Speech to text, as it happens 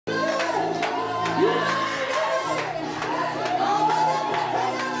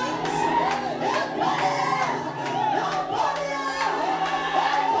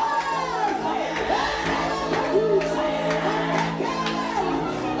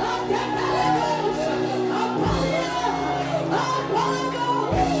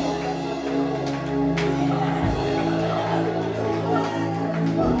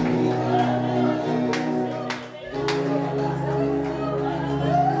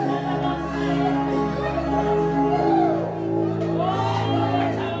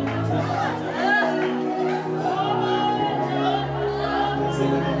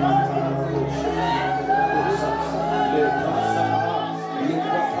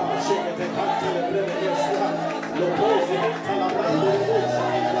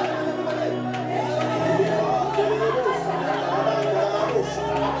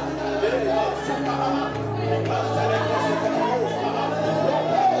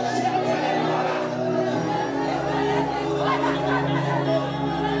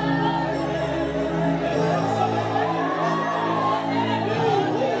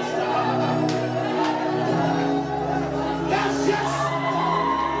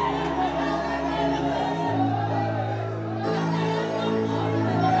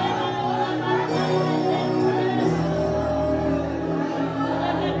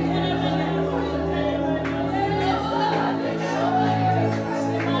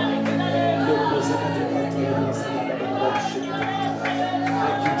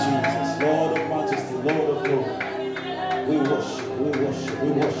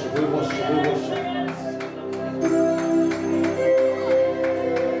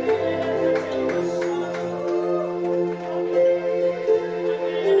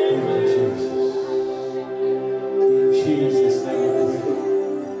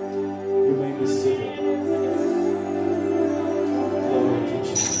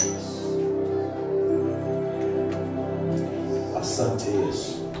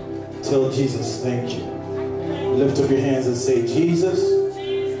Tell Jesus, thank you. Lift up your hands and say, Jesus,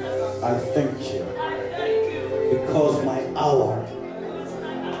 I thank you because my hour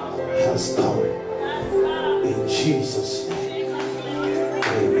has come. In Jesus' name.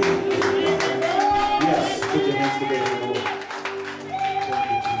 Amen. Yes, put your hands together, Lord.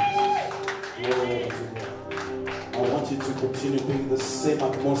 Thank you, Jesus. I want you to continue being the same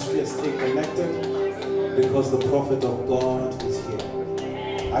atmosphere, stay connected, because the prophet of God is here.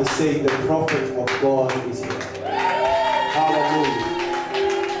 I say the prophet of God is here. Hallelujah.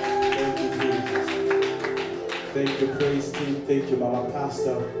 Thank you, Jesus. Thank you, praise team. Thank you, Mama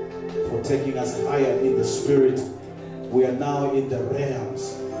Pastor, for taking us higher in the spirit. We are now in the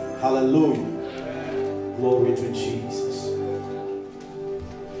realms. Hallelujah. Glory to Jesus.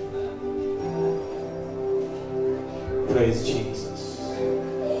 Praise Jesus.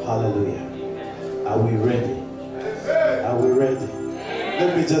 Hallelujah. Are we ready? Are we ready?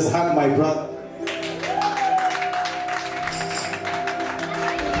 Let me just hug my brother.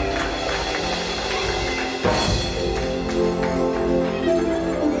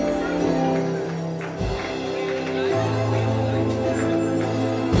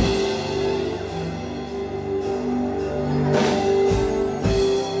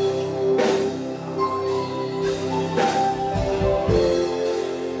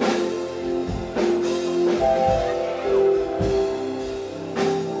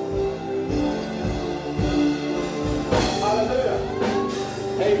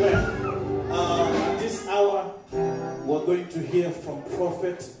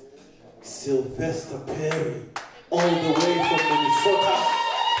 Prophet Sylvester all the way from Minnesota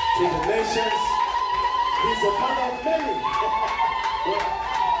to the nations. He's a father of many.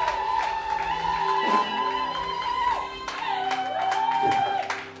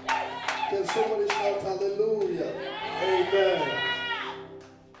 Can somebody shout hallelujah? Amen.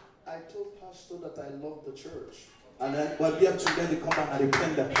 I told Pastor that I love the church. And then we'll be able to get the command and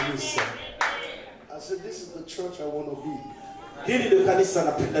repent the police. I said, this is the church I want to be. The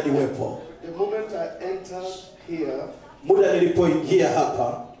moment I entered here,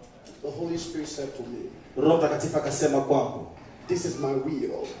 the Holy Spirit said to me, this is my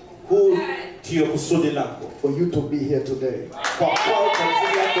will for you to be here today.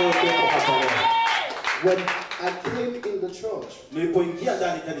 When I came in the church,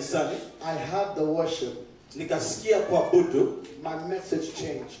 I had the worship. My message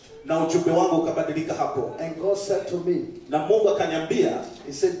changed. And God said to me,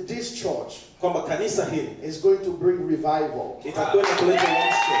 He said, this church is going to bring revival in this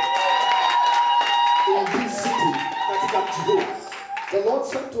city. The Lord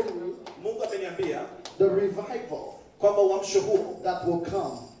said to me, the revival that will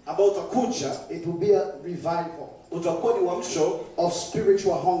come, it will be a revival of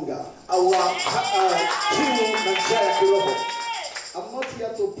spiritual hunger. I'm not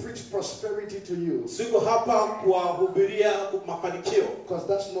here to preach prosperity to you. Siko hapa kuwahubiria mafanikio. Because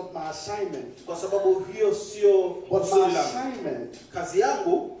that's not my assignment. Kwa sababu hiyo sio But my assignment kazi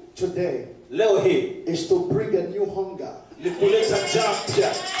yangu today leo hii is to bring a new hunger. Likuleta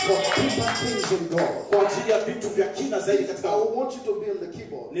jambo for deeper things in God. Kwa ajili ya vitu vya kina zaidi katika. I want you to be on the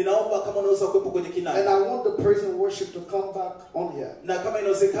keyboard. Ninaomba kama unaweza kuwepo kwenye kinanda. And I want the praise and worship to come back on here. Na kama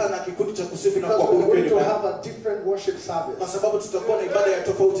inawezekana kikundi cha kusifu na kuabudu kweli. We're going to have a different worship service. Kwa sababu tutakuwa na ibada ya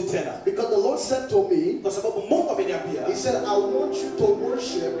tofauti tena. Because the Lord said to me, kwa sababu Mungu ameniambia, He said, I want you to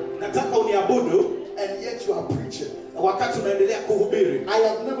worship, nataka uniabudu, and yet you are preaching. Wakati unaendelea kuhubiri. I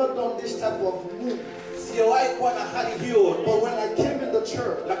have never done this type of move. Sijawahi kuwa na hali hiyo. But when I came in the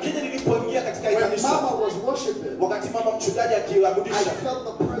church, lakini nilipoingia katika when kanisa, Mama was worshiping, wakati mama mchungaji akiabudisha, I felt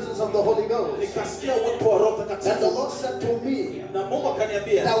the presence of the Holy Ghost. Nikasikia uwepo wa Roho Mtakatifu. And the Lord said to me, na Mungu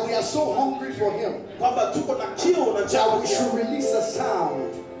akaniambia, that we are so hungry for Him, kwamba tuko na kiu na njaa, that we should release a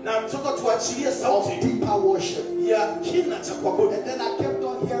sound, na tuko tuachilie sauti of deeper worship. ya kina cha kuabudu. And then I kept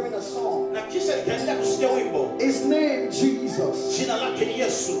on hearing a song. Na kisha nikaendelea kusikia wimbo. His name Jesus. Jina lake ni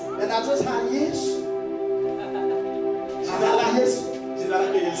Yesu. And I just had Yesu. Yesu. Jina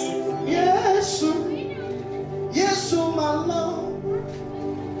lake Yesu. Yesu. Yesu, my Lord.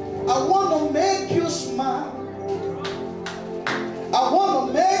 I want to make you smile. I want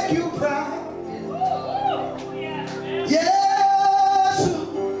to make you proud. Yesu.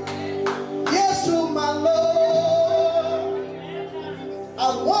 Yesu, my Lord.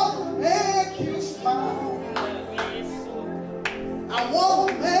 I want to make you smile. I want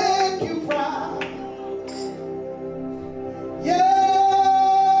to make you proud.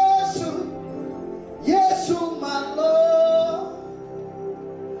 Yesu, Yesu, my Lord.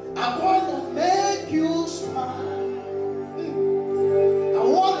 I want to make you smile. I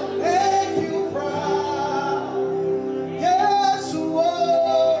want to make you proud. Yesu,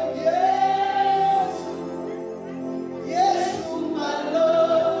 oh, yes. Yesu, my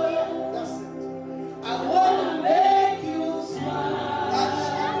Lord. That's it. I want to make you smile.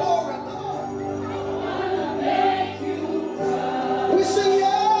 We sing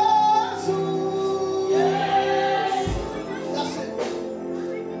Yesu. Yes. That's it.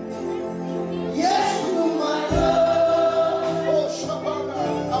 Yesu, my Lord. Oh, Shabbat.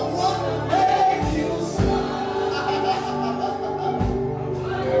 I want to make you smile.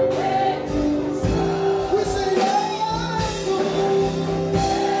 We sing Yesu.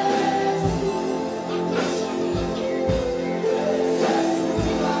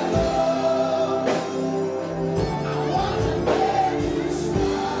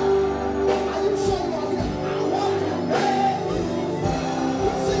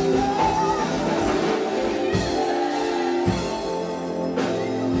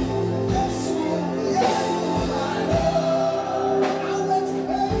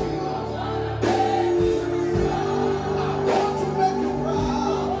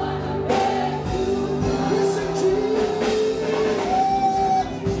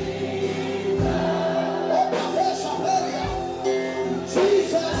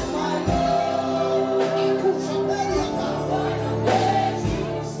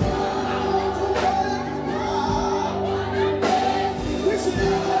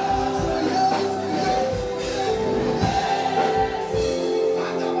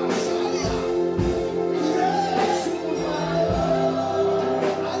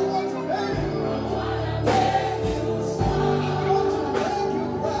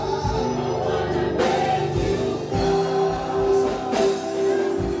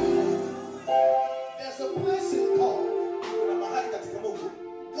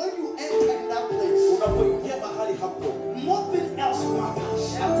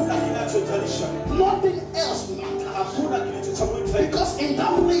 Because in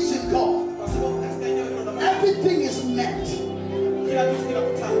that place in God, everything is met.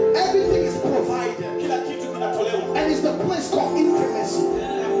 Everything is provided. And it's the place called intimacy.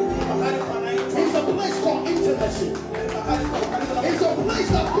 It's a place called intimacy. It's a place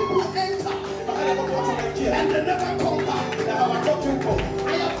that people enter and they never come back. I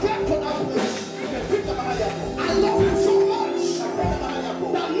have kept to that place. I love it so much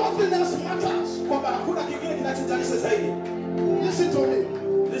that nothing else matters. Listen to me.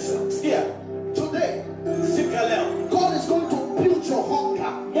 Listen, sikia. Today, sikia God is going to build your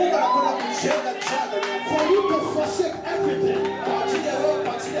hunger. For you to forsake everything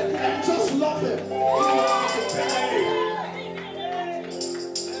and just love Him.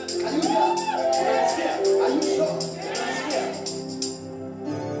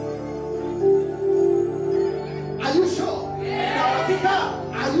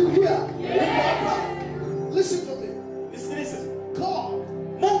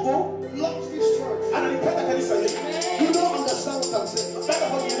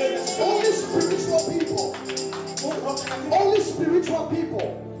 people, only spiritual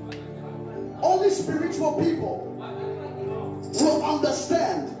people will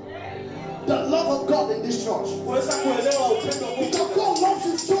understand the love of God in this church. Because God loves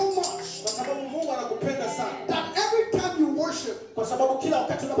you so much that every time you worship, He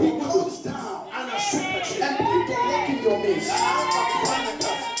comes down and begins to walk in your midst.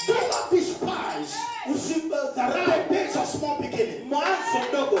 Do not despise the days of small beginning.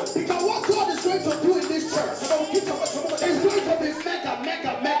 Because what God is going to do in this church is going to be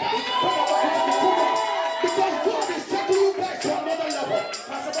mega. Because God is taking you back to another level.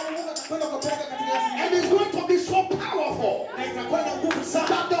 And it's going to be so powerful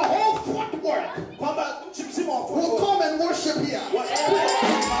that the whole footwork will come and worship here. You are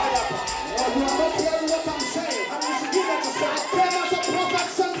not hearing what I'm saying. I came as a prophet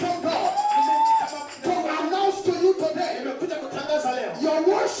sent from God to announce to you today, your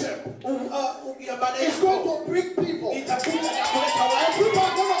worship is going to bring people. And people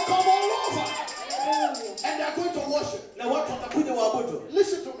are going to come all over. And they are going to worship.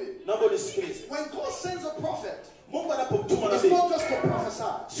 Listen to me. When God sends a prophet, it's not just to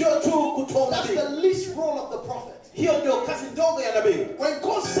prophesy. That's the least role of the prophet. When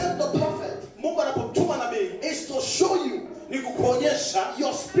God sent the prophet, it's to show you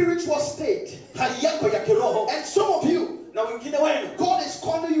your spiritual state. And some of you, God is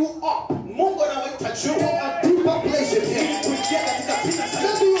calling you up to a deeper place in Him.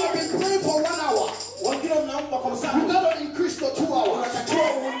 Maybe you have been praying for 1 hour. You gotta increase to 2 hours.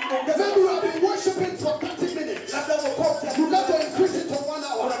 Maybe you have been worshiping for 30 minutes. You gotta increase it to 1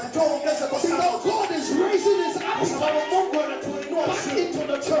 hour. Because God is raising His eyes back into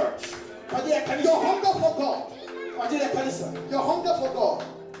the church. Your hunger for God. Your hunger for God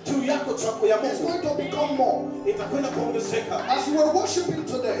is going to become more. As you were worshiping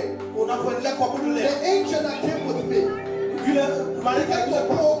today, the angel that came with me, he began to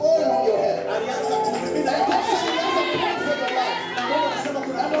pour oil on your head. And God said, "He has a plan for your life."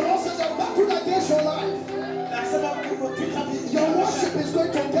 And the Lord says, "I'm back against your life. Your worship is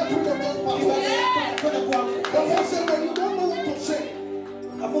going to get rid of those powers." The Lord said, "When you don't know what to say,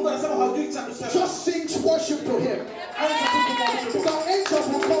 just sing worship to Him. The angels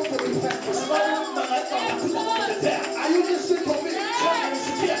will come to defend you." Are you listening to me?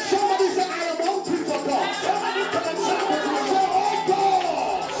 Somebody say, "I am hungry for God." Say, "Oh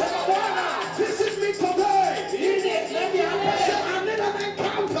God, visit me today."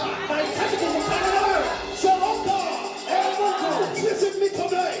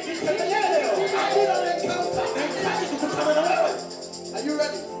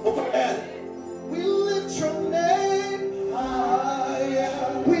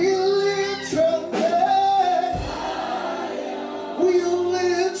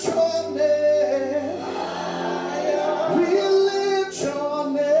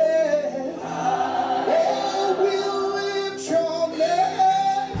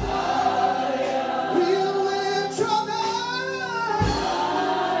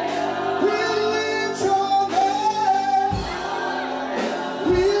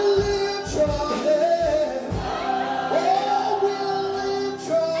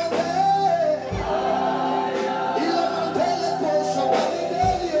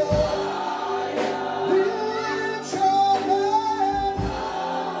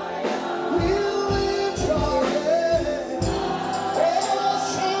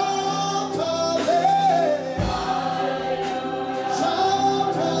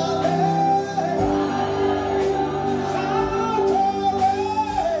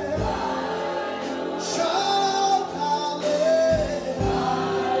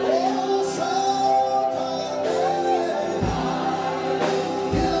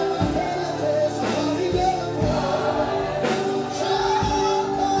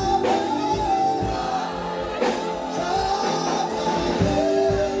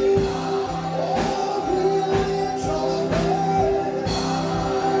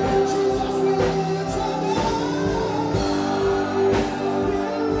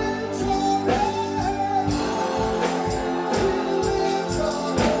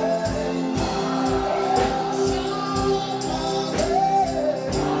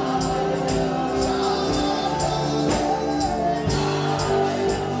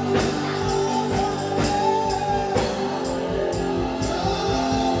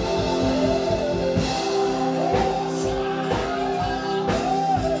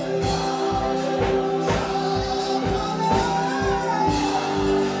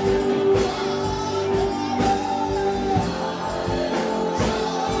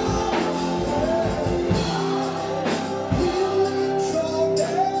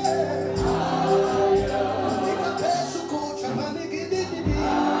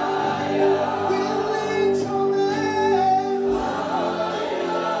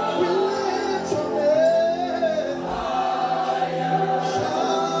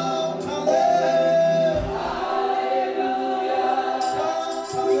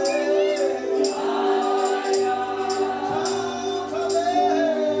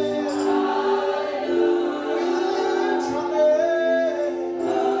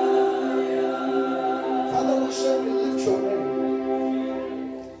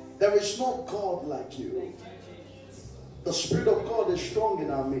 There is no God like you. The Spirit of God is strong in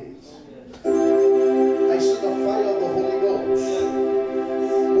our midst. I see the fire of the Holy Ghost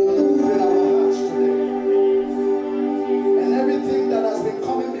will move in our hearts today. And everything that has been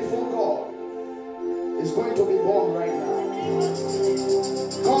coming before God is going to be born right now.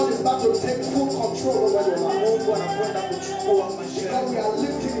 God is about to take full control over your life. Because we are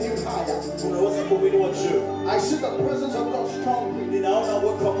lifting him higher. I see the presence of God strongly.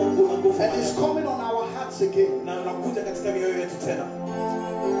 And it's coming on our hearts again. There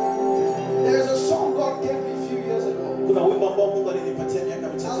is a song God gave me a few years ago.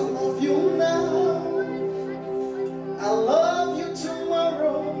 I love you now. I love you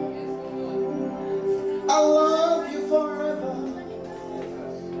tomorrow. I love you forever.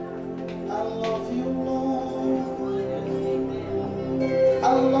 I love you, Lord.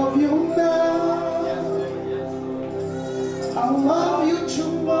 I love you now. I love you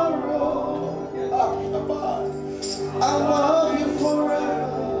tomorrow. I love you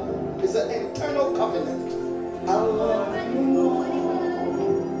forever. It's an eternal covenant. I love you, Lord.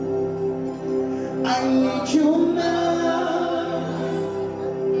 I need you now.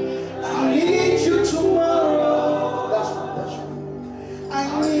 I need you tomorrow. That's right.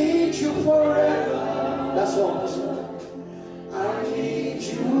 I need you forever. That's all. I need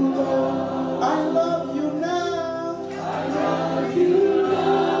you, Lord. I love you now. I love you now. I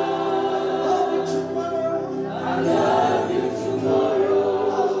love you tomorrow. I love you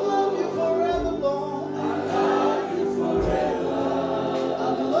tomorrow. I love you forever, Lord. I love you forever. I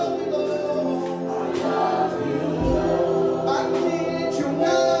love you, Lord. I love you, Lord. I need you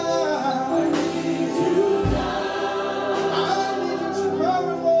now. I need you now. I need you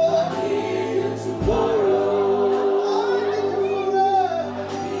tomorrow, Lord. I need you tomorrow.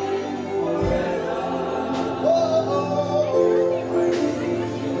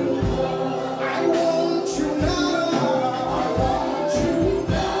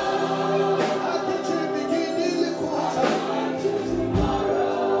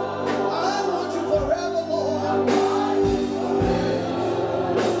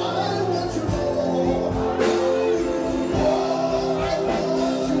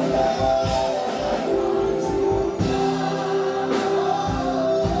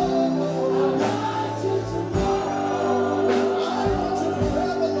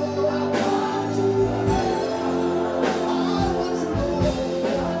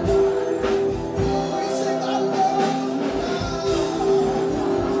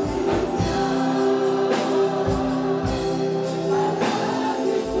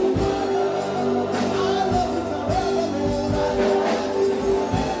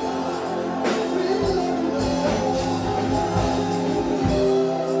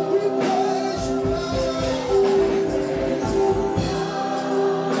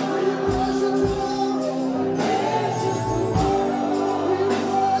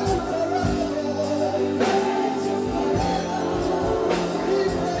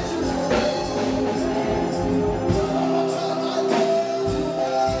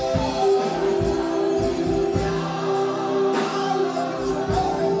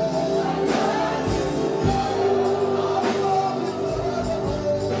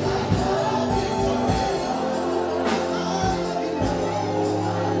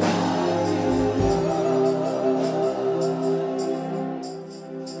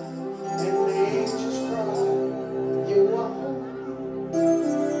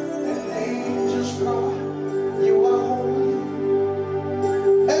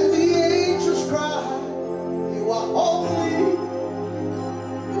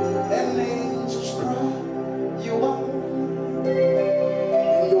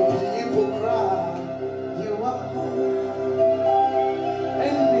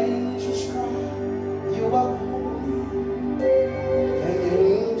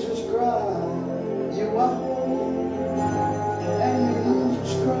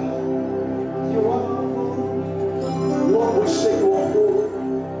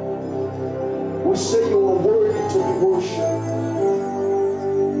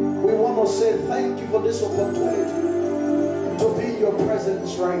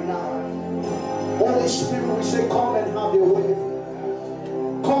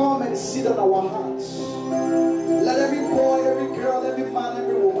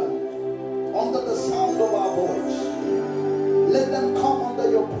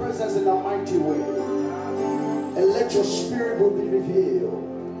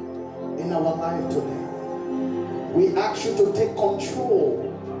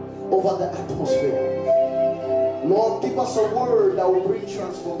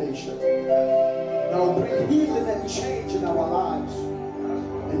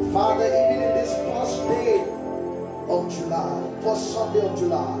 And Father, even in this first day of July, first Sunday of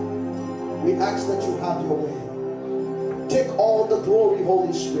July, we ask that you have your way. Take all the glory,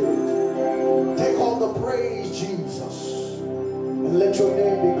 Holy Spirit. Take all the praise, Jesus. And let your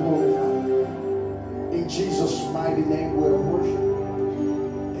name be glorified. In Jesus' mighty name we worship.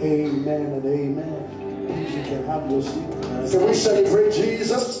 Amen and amen. Please, you can have your seat. Can we celebrate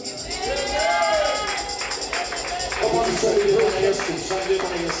Jesus? Come on, celebrate Jesus.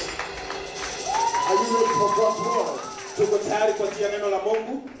 Are you ready for God's word?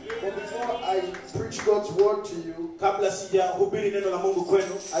 But before I preach God's word to you, I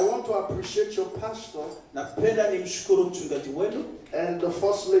want to appreciate your pastor and the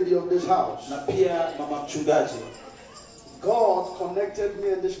first lady of this house. God connected me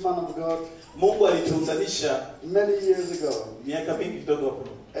and this man of God many years ago.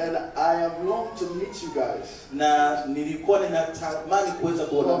 And I have longed to meet you guys for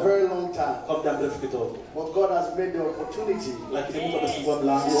a very long time. But God has made the opportunity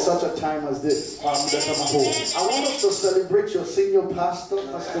in such a time as this. I want us to celebrate your senior pastor,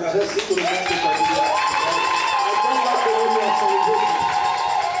 Pastor Jesse. I don't like the way you are celebrating.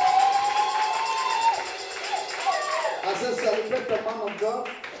 I said celebrate the man of God.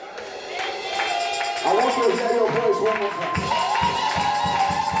 I want to hear your voice one more time.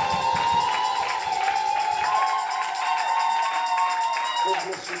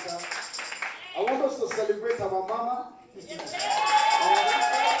 I want us to celebrate our mama.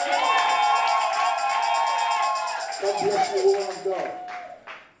 God bless you, woman of God.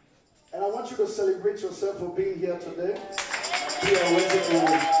 And I want you to celebrate yourself for being here today.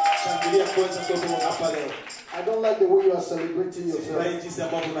 I don't like the way you are celebrating yourself. I said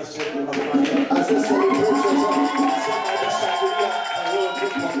celebrate yourself.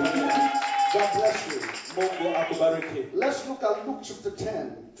 God bless you. Let's look at Luke chapter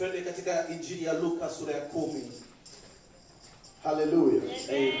 10. Hallelujah.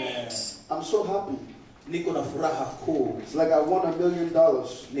 Amen. I'm so happy. Niko na furaha kuu. It's like I won $1 million.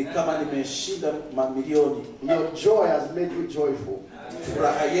 Ni kama nimeshinda mamilioni. Your joy has made me joyful.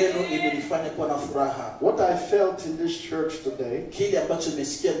 Furaha yenu imenifanya kuwa na furaha. What I felt in this church today, kile ambacho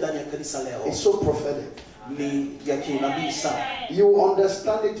nimesikia ndani ya kanisa leo, is so prophetic. Ni ya kinabii sana. You will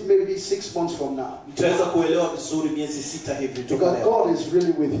understand it maybe 6 months from now. Mtaweza kuelewa vizuri miezi 6 hivi kutoka leo. Because God is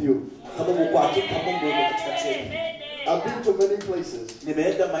really with you. Sababu kwa hakika Mungu yuko katikati yenu. I've been to many places.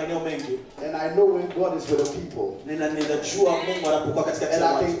 Nimeenda maeneo mengi. And I know when God is with the people. Ninajua Mungu anapokuwa katikati ya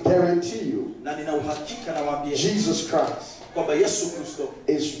watu. And I can guarantee you. Na nina uhakika na waambie. Jesus Christ. Kwamba Yesu Kristo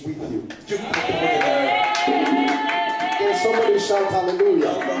is with you. Can somebody shout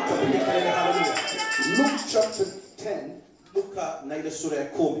hallelujah? Luke chapter 10. Luka na ile sura ya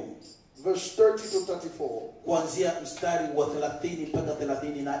 10. Verse 30 to 34. Kuanzia mstari wa 30 mpaka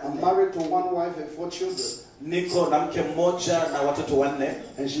 34. I'm married to one wife and 4 children. Niko na mke mmoja na watoto 4.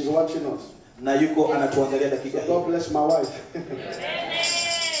 And she's watching us. Na yuko anatuangalia dakika hii. God bless my wife.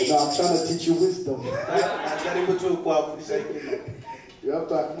 You know, I'm trying to teach you wisdom. You have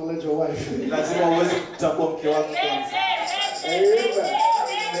to acknowledge your wife. Amen.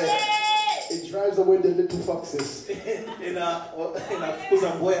 It drives away the little foxes.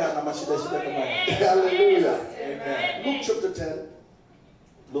 Hallelujah. Amen. Luke chapter 10.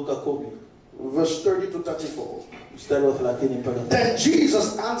 Verse 30 to 34. Then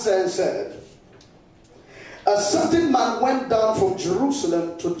Jesus answered and said, a certain man went down from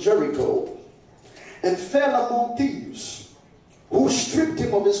Jerusalem to Jericho and fell among thieves, who stripped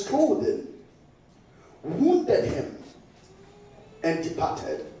him of his clothing, wounded him, and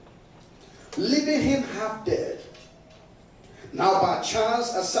departed, leaving him half dead. Now by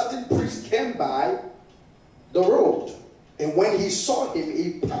chance a certain priest came by the road, and when he saw him,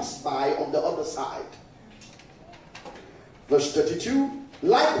 he passed by on the other side. Verse 32,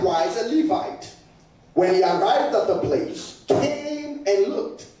 likewise a Levite, when he arrived at the place, came and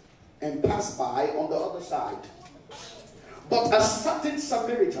looked and passed by on the other side. But a certain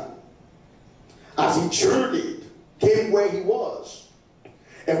Samaritan, as he journeyed, came where he was.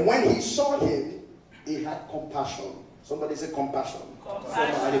 And when he saw him, he had compassion. Somebody say compassion.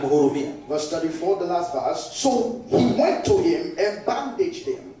 Verse 34, the last verse. So he went to him and bandaged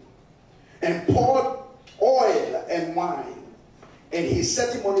him and poured oil and wine. And he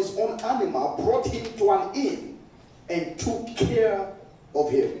set him on his own animal, brought him to an inn, and took care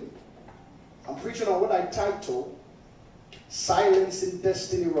of him. I'm preaching on what I title, Silencing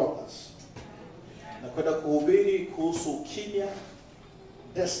Destiny Robbers.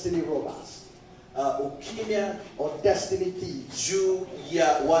 Destiny robbers. Ukimya or destiny thieves.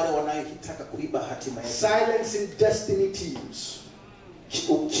 Silencing destiny thieves.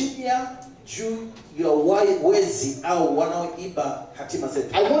 ukimya juu ya wezi au wanaoiba hatima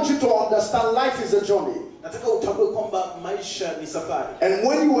zetu. I want you to understand life is a journey. Nataka utambue kwamba maisha ni safari. And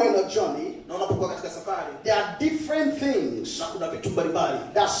when you are in a journey, na unapokuwa katika safari, there are different things na kuna vitu mbalimbali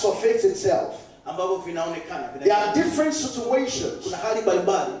that surface itself. ambavyo vinaonekana. There are different situations kuna hali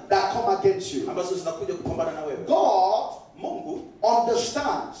mbalimbali that come against you. ambazo zinakuja kupambana na wewe. God, Mungu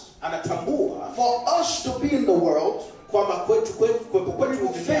understands, anatambua for us to be in the world, kwamba kwetu we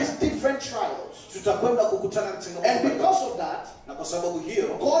will face different trials. tutakwenda kukutana na changamoto. And because of that, na kwa sababu hiyo,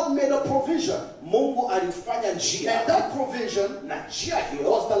 God made a provision. Mungu alifanya njia. And that provision na njia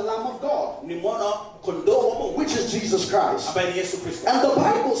hiyo was the Lamb of God, ni mwana kondoo wa Mungu, which is Jesus Christ. ambaye ni Yesu Kristo. And the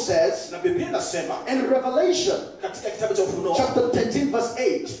Bible says, na Biblia inasema in Revelation, katika kitabu cha Ufunuo chapter 13 verse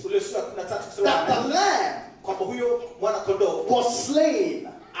 8, that the Lamb kwamba huyo mwana kondoo was slain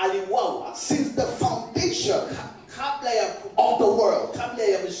aliuawa since the foundation kabla ya of the world. kabla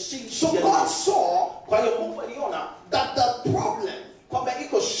ya msingi. So God saw, kwa hiyo Mungu aliona that the problem kwamba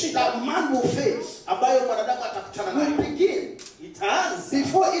iko shida that man will face ambayo mwanadamu atakutana nayo will begin itaanza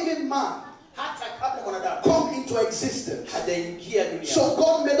before even man hata kabla mwanadamu come into existence. hajaingia duniani. So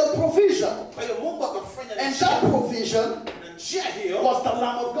God made a provision, kwa hiyo Mungu akafanya and that provision njia hiyo was the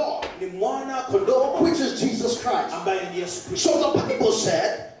Lamb of God, ni mwana kondoo, which is Jesus Christ. ambaye ni Yesu Kristo. So the Bible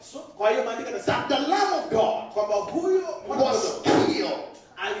said, kwa hiyo maandiko yanasema that the Lamb of God kwamba huyo mwana was kondoo killed,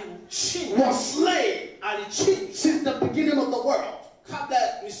 alichinjwa, was slain alichinjwa since the beginning of the world. kabla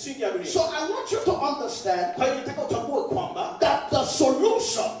misingi ya dunia. So I want you to understand kwa hiyo nataka utambue kwamba that the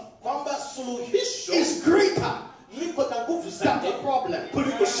solution kwamba suluhisho is greater liko na nguvu than zaidi the problem.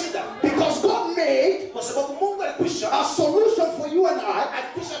 kuliko shida, Because God made kwa sababu Mungu alikwisha a solution for you and I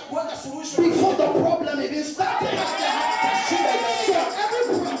alikwisha kuweka suluhisho before the problem even started. So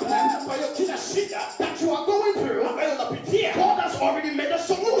every problem kwa hiyo kila shida that you are going through, ambayo unapitia God has already made a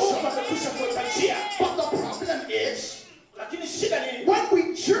solution. amekwisha kuweka njia. But the problem is, Lakini shida ni when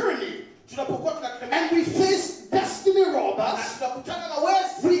we journey tunapokuwa tunatembea and we face destiny na robbers, tunakutana na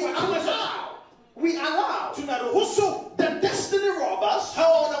wezi we allow tunaruhusu the destiny robbers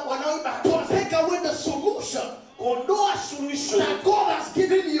hao wanaoiba to take away the solution kuondoa suluhisho that God has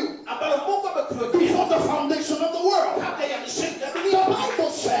given you ambalo Mungu amekuwekea before the foundation of the world. kabla ya misingi ya The dunia.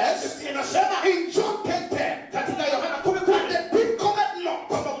 Bible says Inasema in John 10:10 katika Yohana 10:10 that the thief cometh not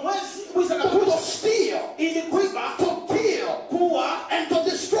kwamba mwizi but anakuja to steal, ili kuiba, to kill, kuua and to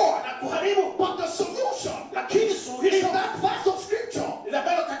destroy. na kuharibu. But the solution Lakini in suluhisho that verse of scripture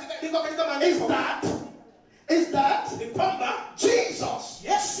ambalo liko katika is maandiko that ni kwamba Jesus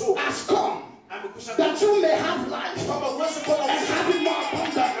Yesu has come amekwisha that you may have life kwamba uweze kuwa na and have it more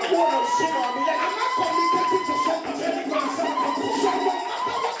abundantly. kuwa na uzima wa milele. I'm not communicating to somebody. So no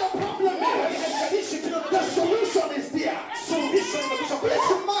matter what the problem is, the solution is there. Suluhisho limekwisha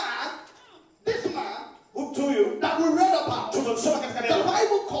kuwekwa. This man Mtu huyu that we read about, tunamsoma katika the neno.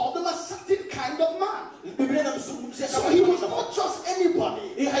 Bible called him a certain kind of man. Biblia inamzungumzia So kama he was not just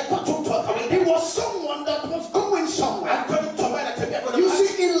anybody. haikuwa tu mtu wa kawaida. He was someone that was going somewhere. Alikuwa ni mtu ambaye anatembea kwa You nafasi.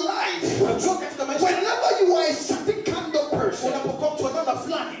 see, in life, Unajua katika maisha whenever you are a certain kind of person, unapokuwa mtu wa namna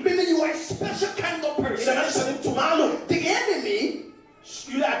fulani, meaning you are a special kind of person, inamaanisha ni mtu maalum. the enemy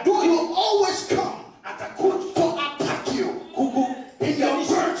Yule adui will always come atakuja to attack you in your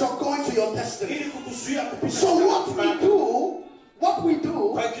verge of going to your destiny. ili kukuzuia kupita. So what we do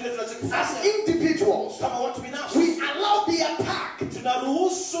Kwa hiyo kile tunachokifanya as individuals, kama watu binafsi, we allow the attack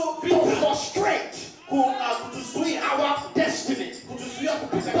tunaruhusu to vita frustrate kutuzuia our destiny. kutuzuia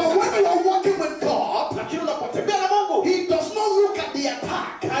kupita. But when you are walking with God, Lakini unapotembea na Mungu, He does not look at the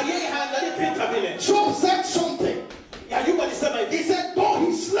attack. yeye haangalii vita vile. Job said something. Ayubu alisema hivi. He said, though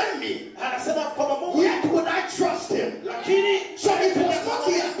he slay me, Anasema kwamba Mungu, yet would I trust him. lakini So it was not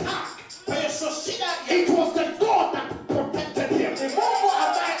the attack. kwa hiyo sio shida ya It was the God that protected him. ni Mungu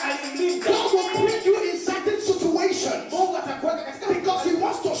ambaye alimlinda. God will bring you in certain situations Mungu atakuweka katika because He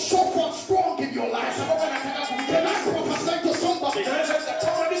wants to show forth strong in your life. sababu anataka Can I prophesy to somebody?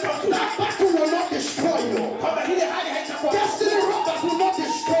 That battle will not destroy you. kwamba ile hali haitakuwa Destiny robbers will not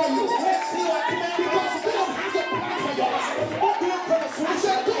destroy you. Because God has a plan for your life. I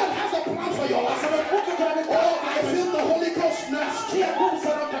said God has a plan for your life. Oh, I feel the Holy Ghost now.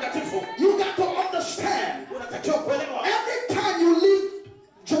 You got to understand. Every time you leave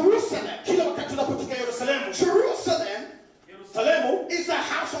Jerusalem, Jerusalem is a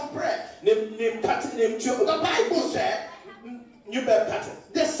house of bread. The Bible said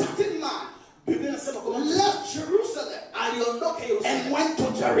the certain man left Jerusalem and went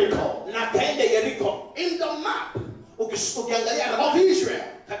to Jericho. In the map of Israel,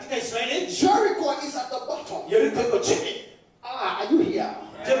 Jericho is at the bottom. Are you here?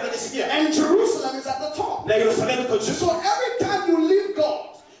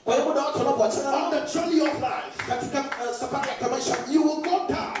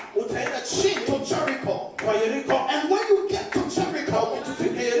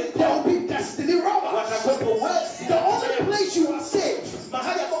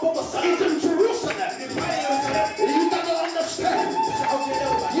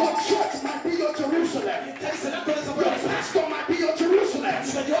 your Jerusalem. Your pastor might be your Jerusalem.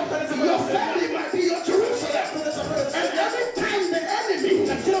 Your family might be your Jerusalem. And every time the enemy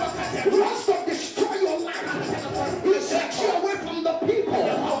wants to destroy your life, he takes you away from the people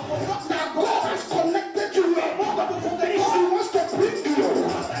that God has connected you with. He wants to bring you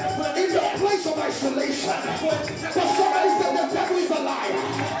in the place of isolation. But somebody said the devil is a liar.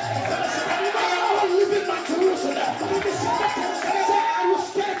 I will live in my Jerusalem. Say I will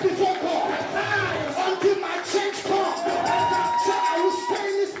stand before God until my change comes. Say I will stay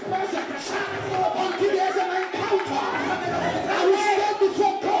in His presence until there's an encounter. I will stand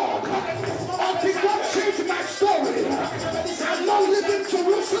before God until God changes my story. I'm not living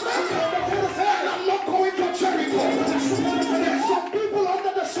Jerusalem and I'm not going to Jericho. There's some people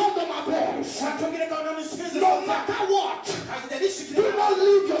under the sound of my voice. No matter what, do not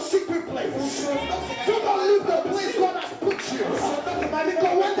leave your secret place. Do not leave the place God has put you.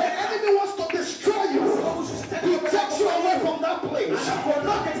 Because when the enemy wants to destroy you, he takes you away from that place.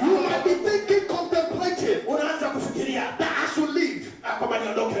 You might be thinking, contemplating that I should leave.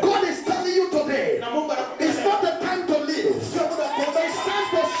 God is telling you today, it's not the time to leave. It's time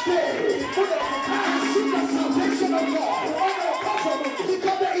to stay. I see the salvation of God.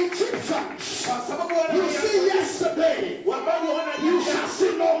 Because the Egyptians, you see yesterday, you shall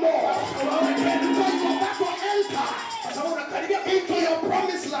see no more. Because you're about to enter into your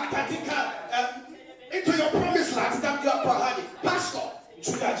promised land. Into your promised land. Pastor,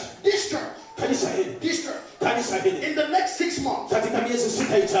 this church, in the next 6 months,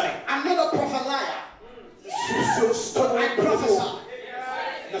 I'm not a prophet liar. I prophesy.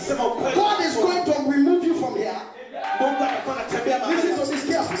 God is going to remove you from here. Listen to this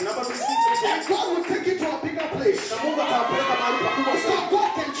carefully. And God will take you to a bigger place. So God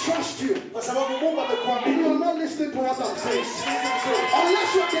can trust you. You are not listening to what I'm saying.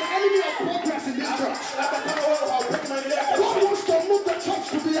 Unless you are the enemy of progress in this church. God wants to move the church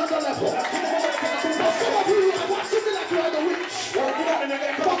to the other level. But some of you are watching me like you are the witch.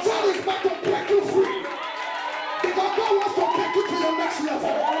 But God is about to break you free. Because God wants to take you to your next level.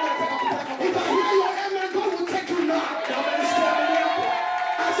 If I hear your amen, God will take you now. I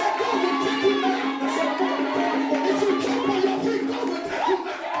said God will take you now. If you jump on your feet, God will take you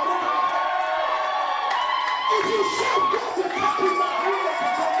now. If you shout, God will take you now.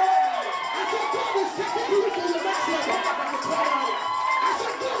 I said God is taking you to your next level. I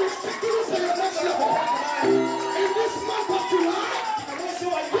said God is taking you to your next level. In this month of July,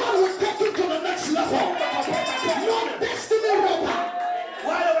 God will take you to the next level. No destiny robber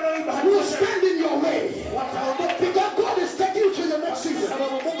will stand in your way. Because God is taking you to your next season.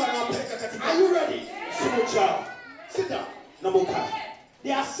 Are you ready? Sit down.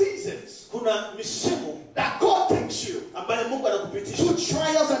 There are seasons that God takes you through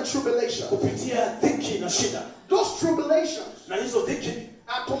trials and tribulations. Those tribulations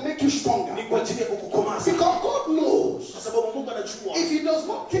are to make you stronger. Because God knows if He does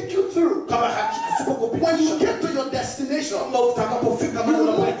not take you through, when you get to your destination, you will not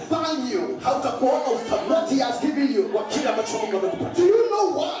value what He has given you. Do you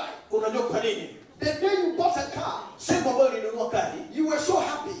know why? The day you bought a car, you were so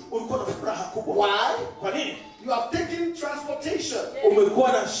happy. Why? You have taken transportation, or you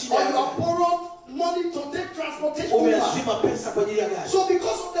have borrowed money to take transportation. So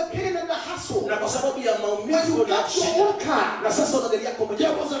because of the pain and the hassle, when you got your own car,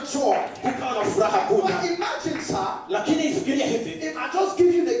 there was a joy. But imagine, sir, if I just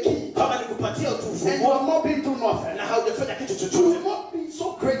give you the key and you are not being to nothing, you will not be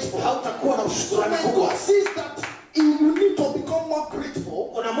so grateful. So when God sees that you need to become more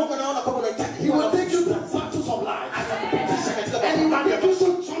grateful, He will take you to battles of life, and He will take you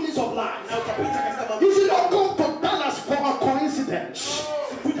to journeys of life. You should not come to Dallas for a coincidence.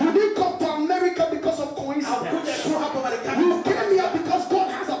 You didn't come to America because of coincidence. You came here because God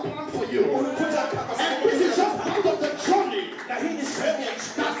has a plan for you. And this is just part of the journey that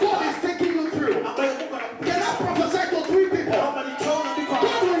God is taking you through. Can I prophesy to 3 people?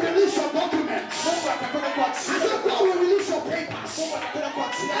 God will release your documents. I said God will release your papers.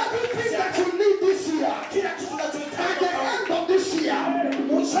 Everything that you need this year, at the end of this year,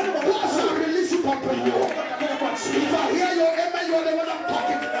 God shall release it unto you. If I hear your amen, you are the one I'm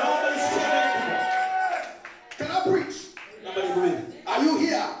talking about. Can I preach? Are you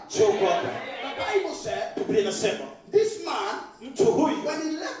here? The Bible said, this man, when he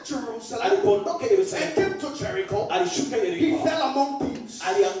left Jerusalem and came to Jericho, he fell among thieves.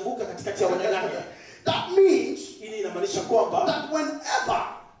 That means that whenever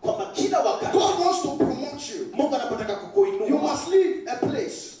God wants to promote you, you must leave a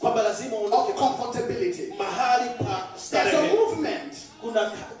place of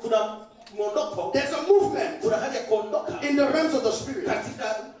There's a movement in the realms of the spirit. Realms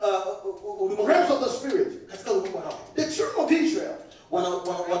of the spirit. The children of Israel, God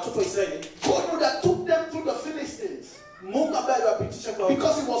that took them through the Philistines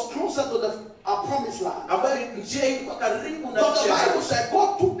because it was closer to the promised land. But the Bible said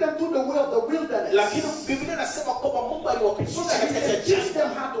God took them through the wilderness so that He can teach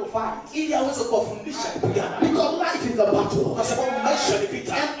them how to fight. Because life is a battle. And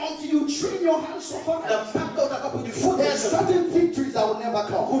until you train your hands to fight, there are certain victories that will never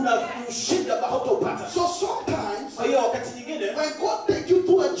come. So sometimes when God takes you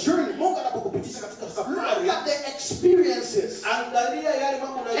through a journey, look at the experiences, and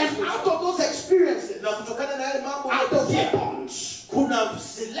out of those experiences are the weapons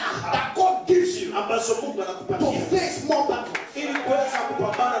that God gives you to face more battles.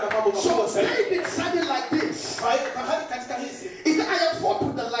 So David said it like this. He said, I have fought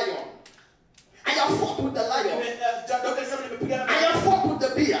with the lion. I have fought with the lion. I have fought with the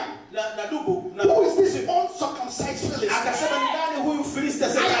bear. Who is this uncircumcised Philistine? I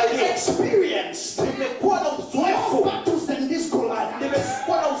have experienced more battles than this Goliath. Am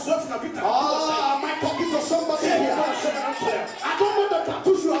I talking to somebody here? I don't know the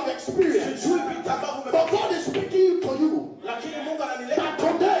battles you have experienced, but God is speaking to you that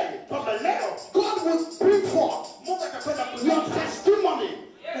today God will bring forth your testimony.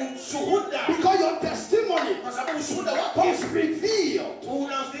 Because your testimony is revealed through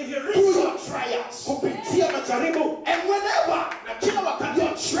your trials. And whenever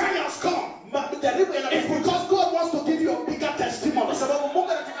your trials come, it's because God wants to give you a bigger testimony.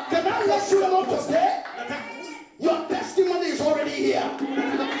 Can I let you know today? Your testimony is already here.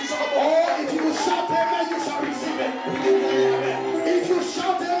 Oh, if you shout amen, you shall receive it. If you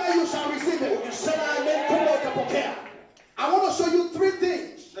shout amen, you shall receive it. I want to show you three things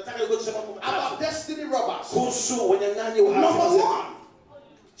about destiny robbers. Number one,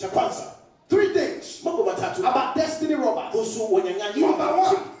 three things about destiny robbers. Number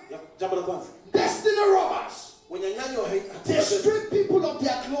one, destiny robbers, they strip people of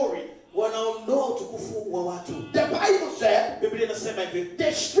their glory. The Bible said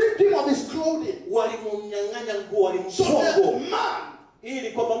they stripped him of his clothing. So the man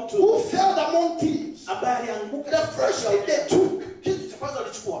who fell among thieves, the first thing they took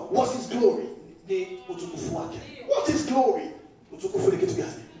was his glory. What is glory?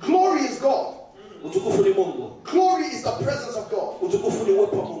 Glory is God. Glory is the presence of God.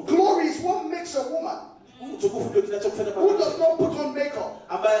 Glory is what makes a woman who does not put on makeup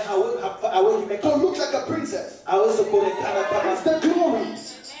to look like a princess. It's the glory.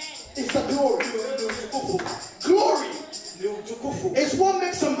 It's the glory. Glory is what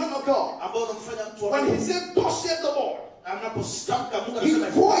makes a man of God. When he said, "Thus saith the Lord," his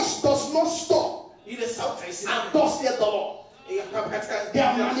voice does not stop. And thus saith the Lord. There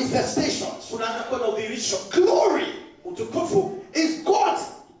are manifestations. Glory is God's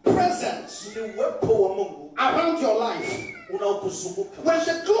presence around your life. When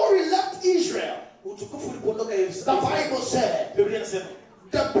the glory left Israel, the Bible said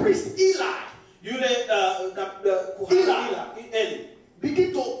the priest Eli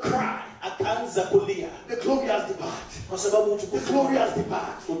begin to cry. The glory has departed. The glory has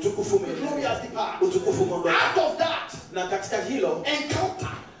departed. The glory has departed. Out of that encounter,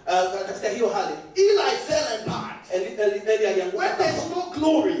 Eli fell apart. When there's no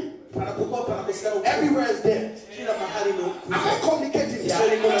glory, everywhere is dead. Am I communicating here?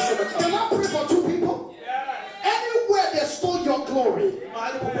 Can I pray for two people? Anywhere they stole your glory,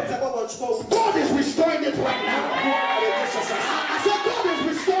 God is restoring it right now. I said God is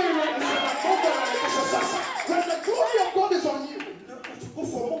restoring it now. When the glory of God is on you,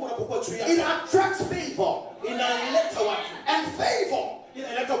 it attracts favor. And favor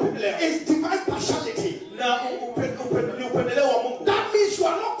is divine partiality. That means you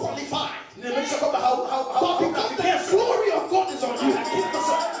are not qualified. But because the glory of God is on you,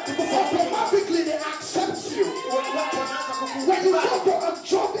 automatically they accept you. When you go to a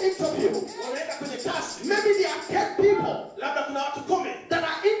job interview, maybe there are 10 people that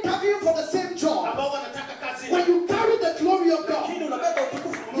are interviewing for the same job. When you carry the glory of God, you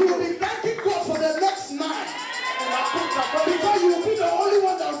will be thanking God for the next 9. Because you will be the only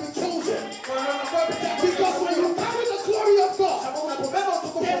one that will be chosen. Because when you carry the glory of God,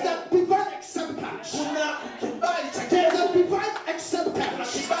 there's a divine acceptance. There's a divine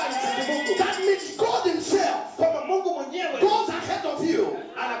acceptance. That means God himself goes ahead of you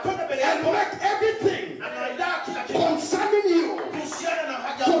and make everything concerning you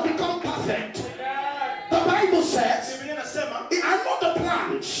to become perfect. The Bible says, I know the plan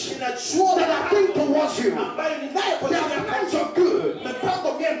that I think towards you. They are plans of good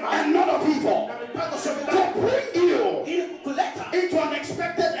and not of evil, to bring you into an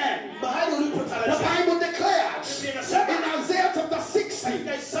expected end. The Bible declares in Isaiah chapter 60,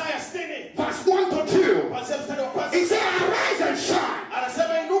 verse 1 to 2, it says, arise and shine.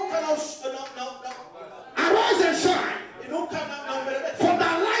 Arise and shine, for the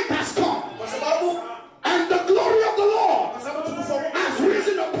light has come, and the glory of the Lord has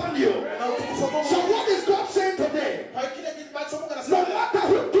risen upon you. So what is God saying today? No matter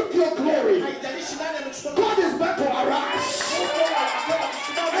who took your glory, God is about to arise,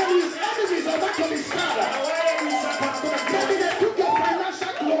 and his enemies are about to be scattered. Maybe they took your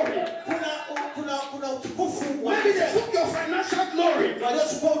financial glory. Maybe they took your financial glory. Let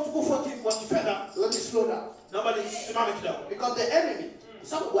me slow down. Because the enemy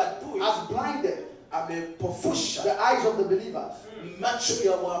has blinded the eyes of the believers to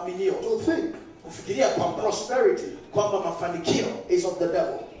think prosperity is of the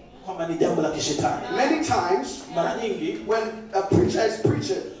devil. Many times when a preacher is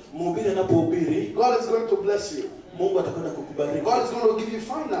preaching, God is going to bless you. God is going to give you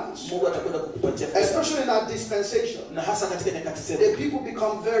finance. Especially in our dispensation, the people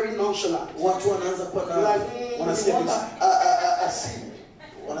become very nonchalant. Like, a seed.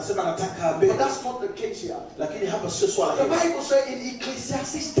 But that's not the case here. The Bible says in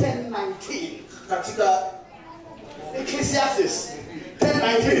Ecclesiastes 10:19. Ecclesiastes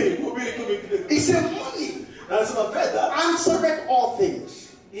 10:19. It says money answereth all things.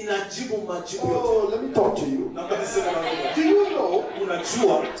 Oh, let me talk to you. Do you know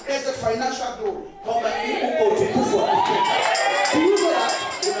there's a financial glory? Do you know that?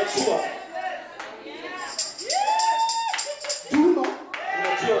 Do you know?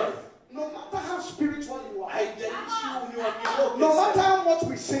 No matter how spiritual you are, no matter how much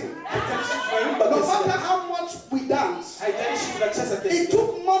we sing, no matter how much we dance, it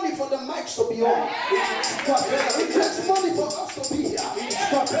took money for the mics to be on. It takes money for us to be here.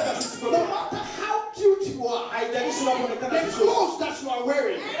 No matter how cute you are, the clothes that you are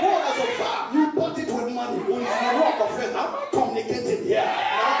wearing, you bought it with money. I'm not communicating here.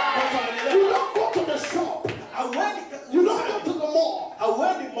 You don't go to the shop. You don't go to the mall.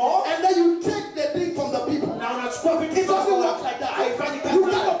 And then you take the thing from the people. It doesn't work like that. You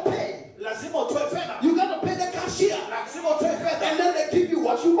gotta pay. You gotta pay the cashier. And then they give you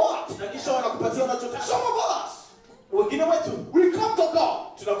what you bought. Some of us, we come to God.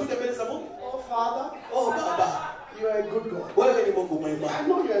 Oh Father, oh Baba, you are a good God. I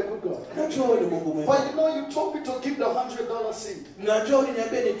know you are a good God. But you know, you told me to give the $100 seed. But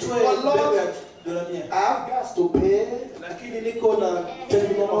Lord, I have gas to pay. Light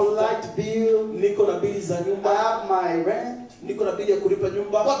bill. I have my rent.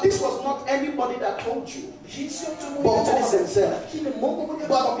 But this was not anybody that told you. But God himself.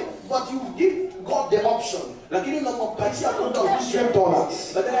 But you give God the option.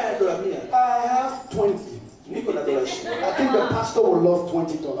 $100. I have 20. I think the pastor will love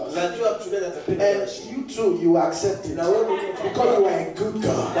 $20. And you too, you accept it. Because you are a good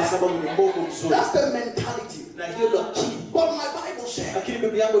God. That's the mentality. But my Bible says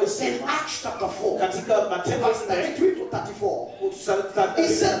in Acts chapter 4, verse 33 to 34, it said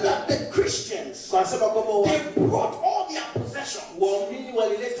that the Christians, they brought all their possessions and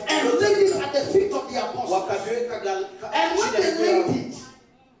laid it at the feet of the apostles. And when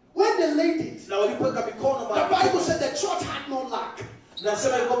they laid it, the Bible said the church had no lack. You are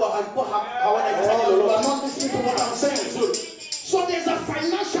not listening to what I'm saying. So there's a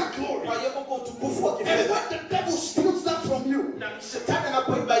financial glory. And when the devil steals that from you,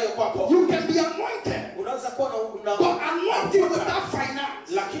 you can be anointed. But anointed without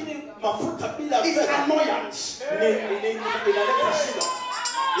finance is annoyance.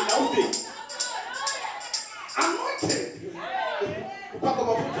 Anointed.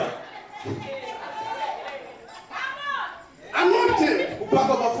 Anointed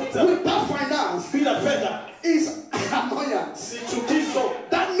without finance is annoyance.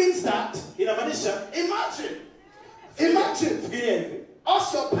 That means that, imagine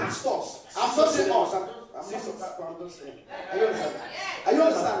us, your pastors. I'm not saying us. I'm just saying. Are you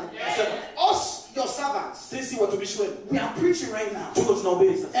understanding? Us, your servants. We are preaching right now.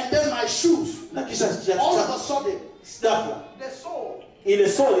 And then my shoes, all of a sudden, the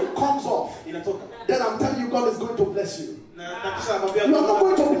soul comes off. Then I'm telling you, God is going to bless you. You are not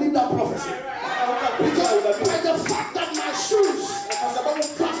going to believe that prophecy. Because by the fact that my shoes does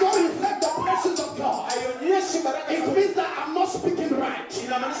not reflect the blessings of God, it means that I'm not speaking right.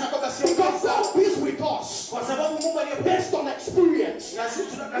 Because God is with us based on experience.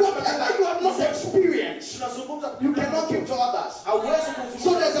 Whatever you have not experienced, you cannot give to others.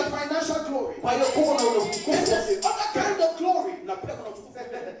 So there's a financial glory. And there's other kind of glory.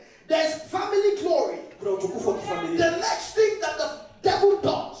 There's family glory. The next thing that the devil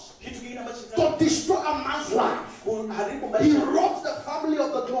does to destroy a man's life, he robs the family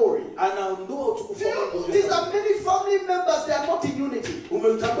of the glory. These are many family members, they are not in unity.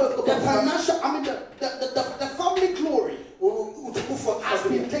 The financial, the family glory has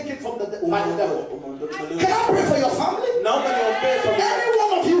been taken from by the devil. Can I pray for your family? Any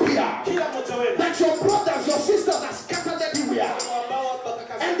one of you here, that your brothers, your sisters are scattered everywhere,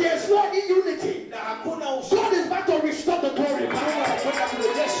 and there's no unity. God is about to restore the glory back. I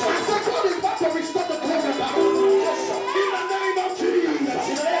said God is about to restore the glory back. In the name of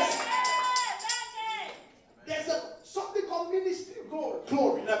Jesus. There's something called ministry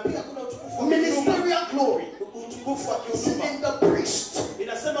glory. Ministerial glory. And the priest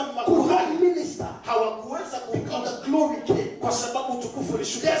could not minister because the glory came.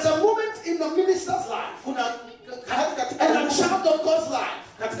 There's a moment in the minister's life and a child of God's life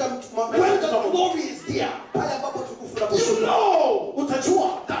when the glory is there. You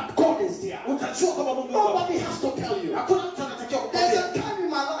know that God is there. Nobody has to tell you. There's a time in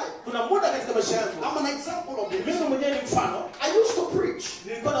my life. I'm an example of this. I used to preach,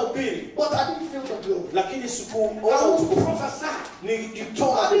 but I didn't feel the glory. I would prophesy. I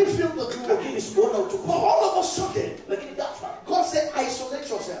didn't feel the glory. But all of a sudden, God said, isolate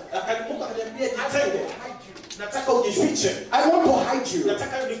yourself. I want to hide you.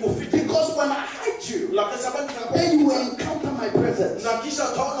 Because when I hide you, then you will encounter my presence. And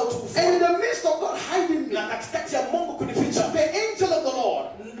in the midst of God hiding me, the angel of the Lord,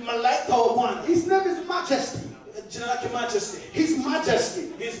 his name is Majesty. His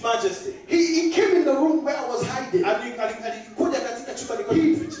Majesty. He came in the room where I was hiding. He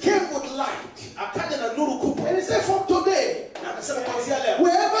came with light. And he said, from today,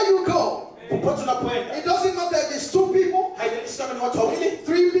 wherever you go, it doesn't matter if it's 2 people,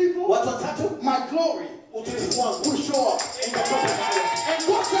 3 people, my glory will show up. And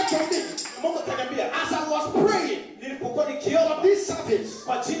God said to me, as I was praying for this service,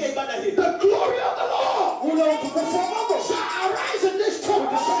 the glory of the Lord shall arise in this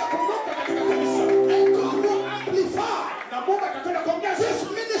church, and God will amplify this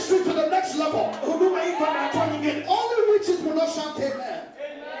ministry to the next level. Only riches will not shout amen.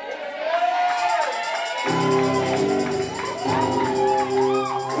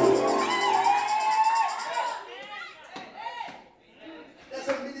 There's a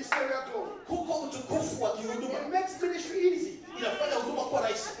ministerial glory. It makes ministry easy.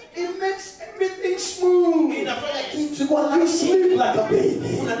 It makes everything smooth. You sleep like a baby.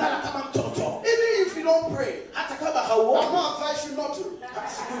 Even if you don't pray, I'm not advising you not to.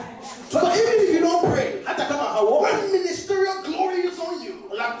 But even if you don't pray, when ministerial glory is on you,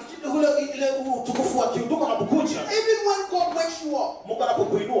 even when God wakes you up,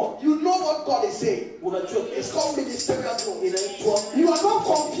 you know what God is saying. It's called ministerial glory. You are not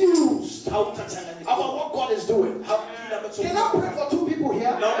confused about what God is doing. Can I pray for 2 people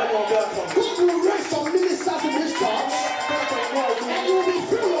here? God will raise some ministers in this church, and you will be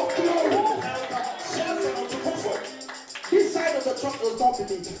full of glory. This side of the church does not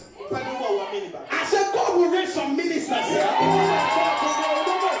believe. I said God will raise some ministers here,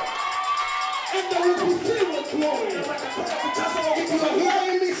 and they will be filled with glory. If you are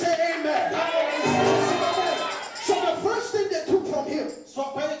hearing me, say amen. So the first thing they took from him,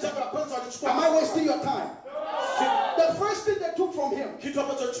 am I wasting your time? The first thing they took from him, they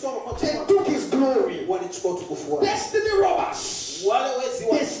took his glory. Destiny robbers,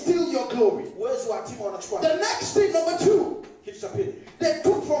 they steal your glory. The next thing, number 2, they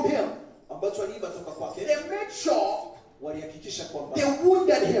took from him, they made sure they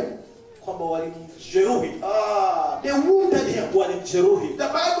wounded him. They wounded him. The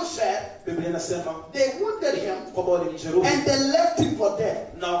Bible said they wounded him and they left him for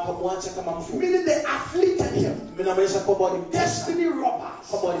dead. Meaning they afflicted him. Destiny robbers,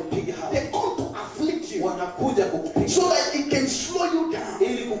 they come to afflict you so that it can slow you down to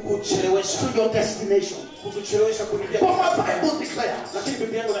your destination. But my Bible declares,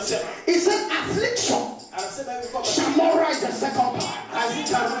 it said affliction shall not rise a second time. I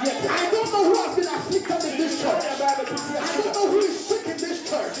don't know who has been afflicted in this church. I don't know who is sick in this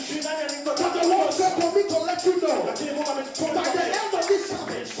church. But the Lord said for me to let you know, by the end of this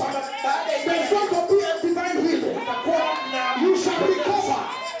service, there's going to be a divine healing. You shall recover.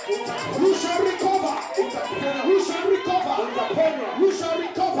 You shall recover. You shall recover. You shall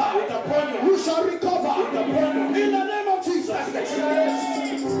recover. You shall recover.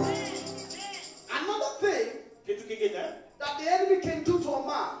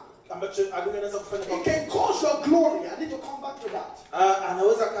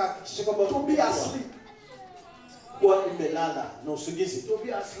 anaweza kuhakikisha kwamba to be asleep. Kuwa imelala na usingizi. To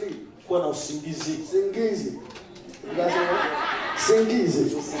be asleep. Kuwa na usingizi. Singizi. You guys know what?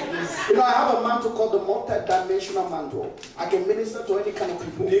 Singizi. You know, I have a mantle called the multi-dimensional mantle. I can minister to any kind of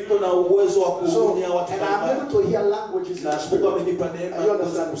people. Niko na uwezo wa kuhudumia watu and I'm able to hear languages in the spirit. Mungu amenipa neema ya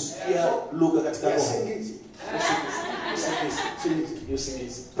kuweza kusikia lugha katika roho. Singizi.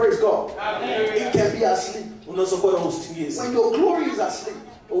 Usingizi. Praise God. It can be asleep. Unaweza kuwa na usingizi. When your glory is asleep,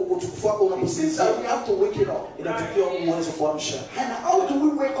 unaposinzia we have to wake it up. Inatakiwa uweze kuamsha. And how do we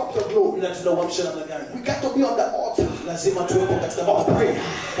wake up your glory? Tunauamsha namna gani? We got to be on the altar. Lazima tuwepo katika maombi.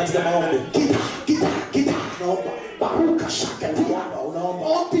 Katika maombi. Gita. Naomba. Baruka shakati. Unaomba.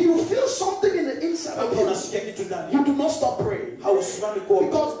 Until you feel something in the inside of you. Unasikia kitu ndani. You do not stop praying. Hausimami kuomba.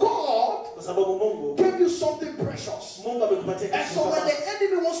 Because God kwa sababu Mungu gave you something precious. Mungu amekupatia kitu. And so when the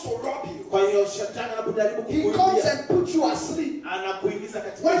enemy wants to rob you, kwa hiyo shetani anapojaribu kukuibia, he comes and puts you asleep. Anakuingiza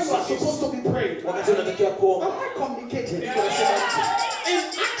katika when you are supposed to be praying. Wakati unatakiwa kuomba. Am I communicating? In Acts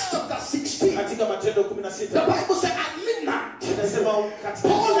chapter 16, katika Matendo 16, the Bible said at midnight, inasema katika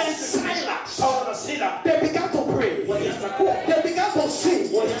Paul and Silas, they began to pray. They began to sing.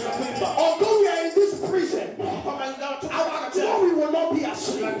 Although we are in this prison, our glory will not be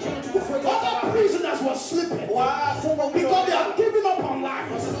asleep. Other prisoners were sleeping because they are giving up on life.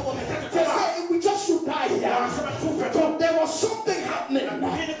 They said we just should die here. But there was something happening.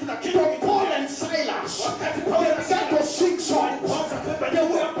 From Paul and Silas, they began to sing songs. They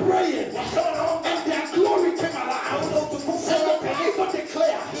were praying, and their glory came alive. And the Bible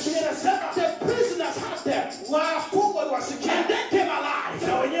declares the prisoners had them, and they came alive.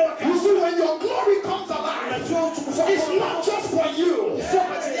 You see, when your glory comes alive, it's not just for you,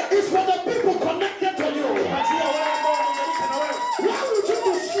 it's for the people connected to you. Why would you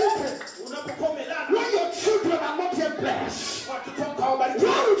be sleeping when your children are not yet blessed?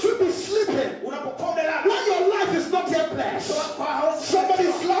 Why would you be sleeping when your life is not yet blessed?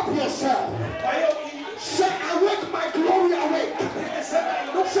 Somebody slap yourself. Say, awake my glory, awake. Say,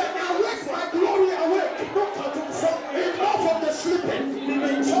 awake my glory, awake. Enough of the sleeping.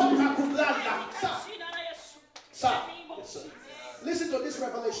 Sir, listen to this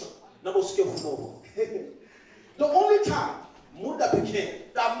revelation. The only time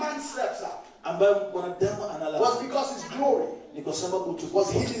that man slept was because his glory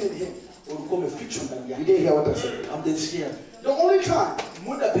was hidden in him. You didn't hear what I said? I'm just here. The only time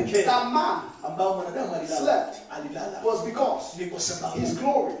that man slept was because his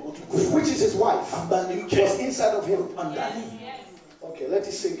glory, which is his wife, was inside of him. Okay, let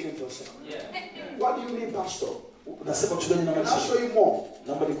it sink in for a second. What do you mean, Pastor? I'll show you more.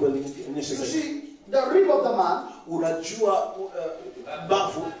 You see, the rib of the man,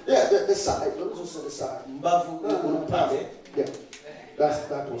 yeah, the side. Don't just say the side. Yeah,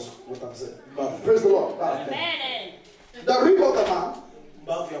 that was what I'm saying. Praise the Lord. Amen. The rib of the man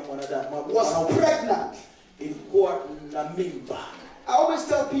was pregnant. I always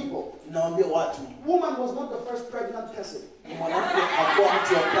tell people, woman was not the first pregnant person. It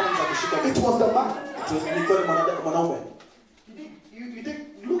was the man. You did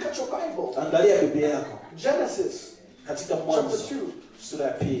look at your Bible. Genesis chapter 2.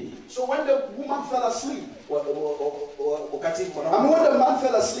 So when the woman fell asleep, when the man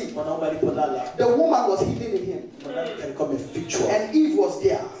fell asleep, the woman was hidden in him, and Eve was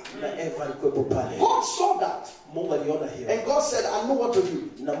there. God saw that, and God said, I know what to do.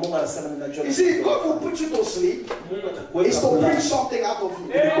 You see, God will put you to sleep is to bring something out of you.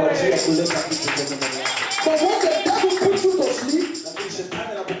 But when the devil puts you to sleep, the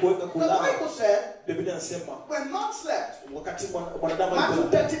Bible said, when man slept, Matthew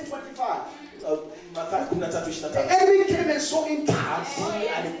 13:25, the enemy came and saw him task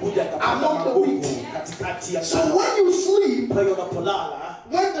among the weak. So when you sleep, when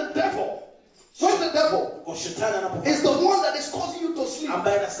the devil is the one that is causing you to sleep,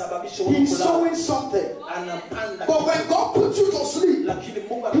 he's sowing something. But when God puts you to sleep,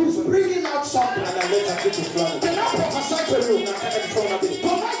 he's bringing out something. Can I prophesy to you?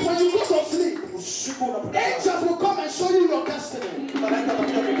 Tonight when you go to sleep, angels will come and show you your destiny. They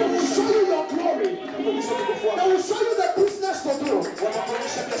will show you your glory. They will show you the business to do.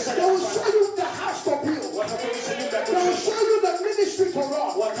 They will show you the house to build. They will show you the ministry to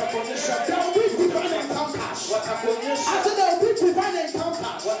run. There will be divine encounters. I said there will be divine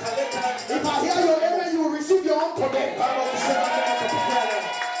encounters. If I hear your amen, you will receive your own today.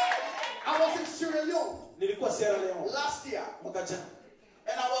 I was in Sierra Leone last year, and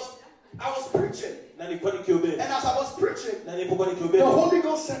I was preaching. And as I was preaching, the Holy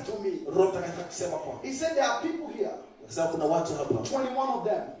Ghost said to me, he said, there are people here Sasa kuna watu hapa 21 of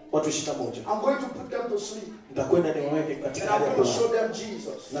them. watu 21. I'm going to put them to sleep. Nitakwenda niwaweke And katika I'm hali ya going to show kulala. them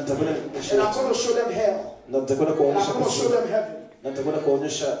Jesus. Na nitakwenda And I'm going to show them hell. na nitakwenda And I'm kuwaonyesha going to show them heaven. na nitakwenda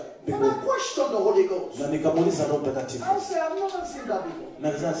kuwaonyesha And mbinguni. I questioned the Holy Ghost. Na nikamuuliza Roho Mtakatifu. I said, I've never seen that before.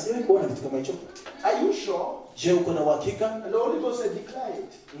 Na sasa siwezi kuona kitu kama hicho. Are you sure? Je, uko na uhakika? And the Holy Ghost said, declare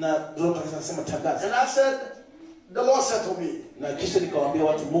it. Na Roho Mtakatifu anasema tangaza. And I said, the Lord said to me, Na kisha nikawaambia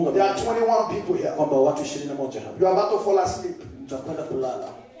watu Mungu there are 21 people here. kwamba watu 21 hapa. You are about to fall asleep. Mtakwenda kulala.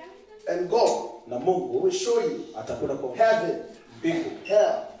 And God Na Mungu will show you atakwenda kwa heaven, mbingu,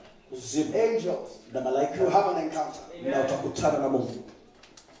 hell, kuzimu angels. na malaika. You have an encounter. Na utakutana na Mungu.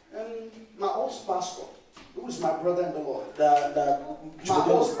 And my host pastor, who is my brother in the Lord, Na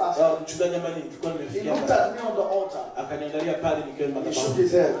mchungaji ambaye nilikuwa he nimefikia looked at me on the altar. akaniangalia pale nikiwa He shook madhabahu.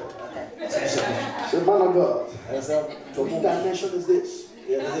 his head. Said, man of God, Akasema mtu wa which Mungu. dimension is this?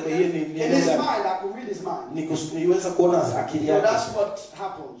 Akasema hii ni In his mind, I could read his mind. niweza kuona akili So yake. that's what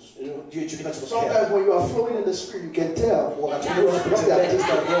happens. Ndio hicho kinachotokea. Sometimes when you are flowing in the spirit, you can tell Wakati what they are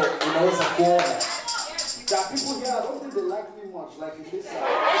thinking. unaweza kuona. There are people here, I don't think they like me much, like in this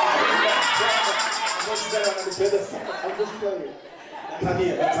side. I'm just playing.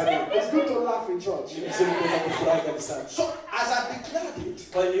 It's good to laugh in church. So, as I declared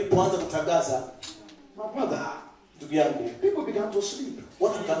it, Kwa nilipoanza kutangaza, my brother, ndugu yangu, people began to sleep.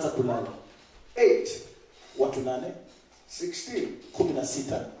 watu wakaanza kulala. 8, Watu 8, 16,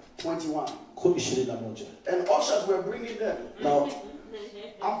 16, 21. 21. And ushers were bringing them. Na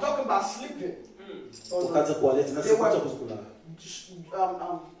I'm talking about sleeping. wakaanza kuwaleta na They sikuanza were kulala.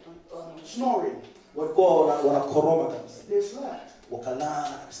 snoring. Walikuwa wanakoroma kabisa. They slept Wakalala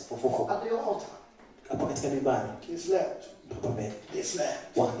kabisa fofofo. at the altar. Hapa katika mimbari. They slept. Hapa mbele. They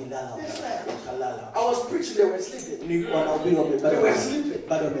slept. Wakilala, wakalala. I was preaching, they were sleeping. Ni wanahubiri They were sleeping.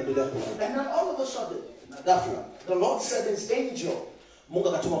 bado wameendelea kulala. And then all of a sudden, Na ghafla the Lord said his angel, Mungu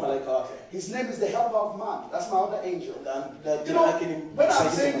akatuma malaika wake. his name is the helper of man. That's my other angel. Na You jina know, lake ni when I'm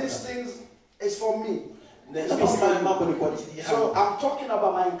msaidizi saying wa these mwanadamu. things, it's for me. Na naposema mambo ni kwa ajili So yangu. I'm talking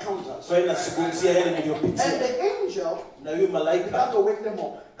about my encounters. Kwa hiyo nazungumzia yale And niliyopitia. the angel Na huyo began malaika to wake them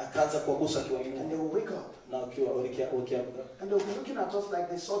up. akaanza kuwagusa And akiwainua. they will wake up. Na wakiamka And they'll be looking at us like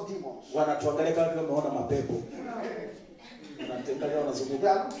they saw demons. wanatuangalia kama vile wameona mapepo. Wanatembea They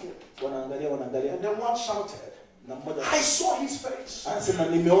wanazunguka. are looking. Wanaangalia. And then one shouted, Na mmoja I saw his face. anasema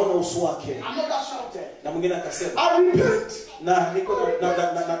nimeona uso wake. Another shouted, Na mwingine akasema I repent. na niko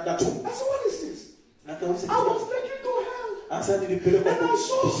na tumu. I said, what is this? Na kauliza I was taken to hell. Asa nilipelekwa And I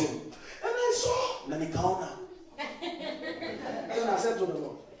saw. kuzimu. And I saw. Na nikaona. Then I said to the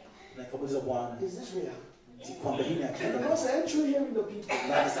Lord, Na nikamuuliza Bwana, is this real? kwamba hii ni And the akili. Lord said, ain't you hearing the people?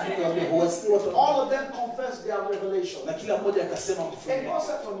 Na sasa nikamwambia huwasikii watu. All of them confessed their revelation. Na kila mmoja akasema And mfumo. God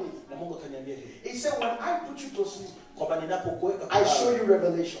said to me, Na Mungu akaniambia hivi. he said, when I put you to sleep, Kwamba ninapokuweka I show kulala, you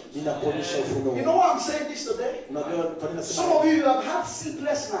revelations. ninakuonyesha ufunuo. You know why I'm saying this today? Unajua kwa nini Some nasema of you have had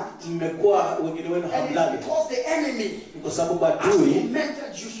sleepless nights. mmekuwa wengine wenu And hamlali it's because the enemy ni kwa sababu has adui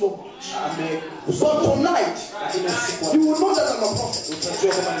tormented you so much. amekusoma. But tonight, Lakini usiku you will know that I'm a prophet.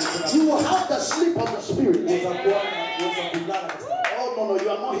 utajua kama ni kuna You will have the sleep of the spirit. utakuwa uweza kulala katika Oh, no, you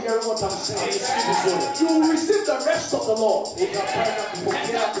are not hearing what I'm saying. Hausikii vizuri. You will receive the rest of the Lord. Utapata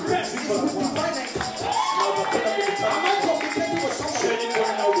kupokea That rest is kupumzika with kwa Bwana. divine encounters. Na utapata Am kukutana. I communicating with somebody? Sio niko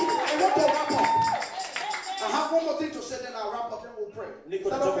na nabii. I want to wrap up. I have one more thing to say, then I'll wrap up, then we'll pray. Niko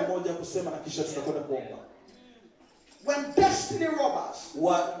Is na that jambo okay? moja kusema na kisha tutakwenda kuomba. When destiny robbers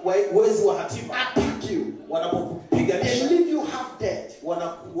Wezi wa hatima attack you, they wanapokupiganisha leave you half dead.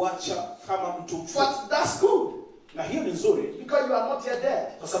 wanakuacha kama mtu mfu. But that's good, Na hiyo ni nzuri because you are not yet dead.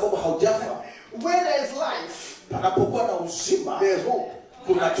 kwa sababu haujafa. Where there is life, Panapokuwa na uzima there is hope.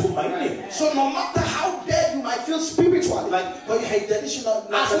 kuna tumaini. So no matter how dead you might feel spiritually, Like kwa hiyo haijalishi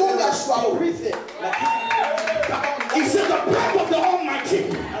na as long as you are breathing, he said the breath of the Almighty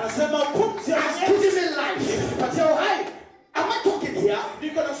anasema pumzi has given me life. patia uhai. Am I talking here?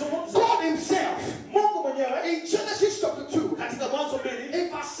 Niko nazungumza God himself, Mungu mwenyewe in Genesis chapter 2, katika Mwanzo 2 in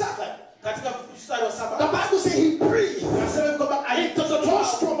verse 7, katika mstari wa the 7 Bible says he breathed anasema kwamba into the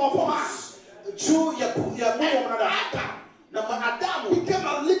nostril of man. juu ya mwili wa mwanadamu Adam na mwanadamu became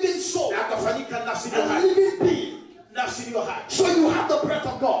a living soul, akafanyika nafsi iliyo a hai. living being. Nafsi iliyo hai. So you have the breath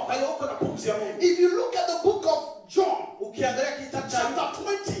of God. Kwa hiyo uko na pumzi ya Mungu. If you look at the book of John, Ukiangalia kitabu cha chapter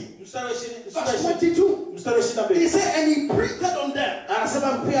 20, mstari wa 20 verse 22, mstari wa 22 he said, and he breathed on them,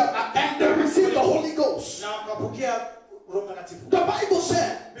 anasema pia and they received the Holy Ghost. na wakapokea Roho Mtakatifu. The Bible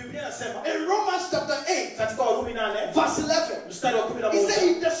said Biblia inasema in Romans chapter 8, katika Warumi 8 verse 11, mstari wa he said,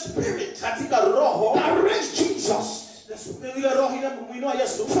 11 if the Spirit katika roho that raised Jesus ile roho inamuinua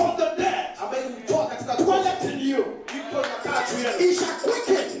Yesu from the dead ambaye mtoa katika dwelleth in you,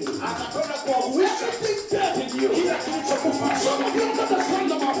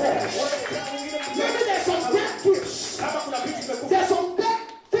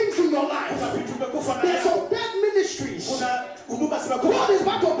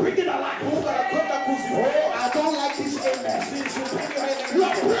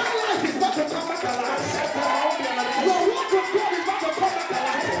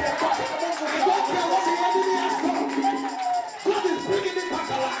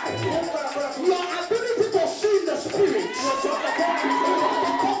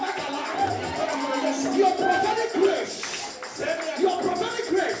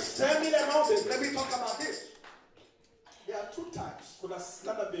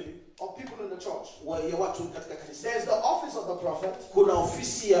 of people in the church. ya watu katika kanisa. There's the office of the prophet, Kuna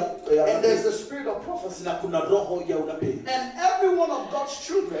ofisi ya and there's the spirit of prophecy. na kuna roho ya unabii. And every one of God's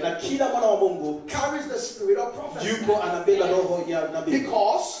children Na kila mwana wa Mungu carries the spirit of prophecy. yuko anabeba roho ya unabii.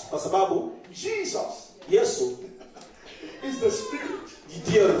 Because Kwa sababu Jesus Yesu is the spirit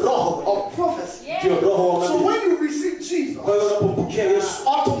ndiye roho of prophecy. Ndiye roho wa So unabii. when you receive Jesus, Kwa hiyo unapompokea Yesu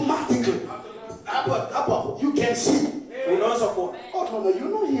automatically you can see. unaweza kuona. Oh no, you're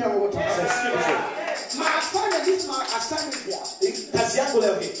not hearing what I'm saying. My assignment, this is my assignment here, Kazi yangu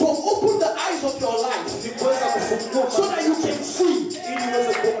leo hii to open the eyes of your life ni kuweza kufungua so that you can see. ili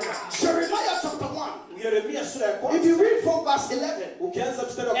uweze kuona. Jeremiah chapter 1. Yeremia sura ya kwanza If you read from verse 11 ukianza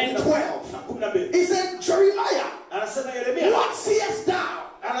mstari wa and 12 12, na 12 he said, Jeremiah, anasema Yeremia, what seest thou?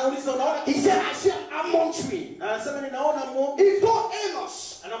 anauliza unaona He kitu? said, I see an almond tree. Anasema ninaona He told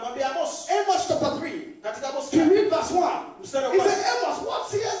Amos, anamwambia Amos Amos chapter 3. katika Amos He read verse 1. mstari wa He kwanza said, Amos,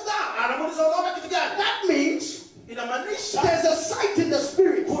 what seest thou? anamuuliza unaona kitu gani? That means Inamaanisha there's a sight in the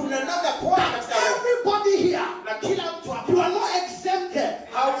spirit. kuna namna kwa katika roho. Everybody here, Na kila mtu hapa you are not exempted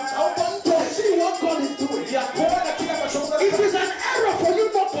to see what God is doing. ya kuona kila ambacho It is an error for you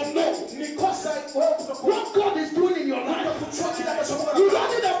not to know ni kosa wewe kutokuwa what God is doing in your life. kujua kila ambacho Mungu You anafanya.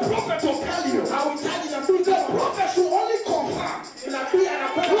 don't need a prophet to tell you. Hauhitaji na The prophet should only confirm nabii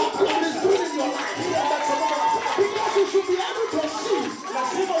anakwenda what God is doing in your life. kile ambacho Mungu anafanya. Because you should be able to see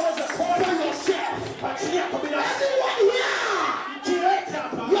Lazima uweze for kuona yourself. ajili yako binafsi. Anyone here, Kireta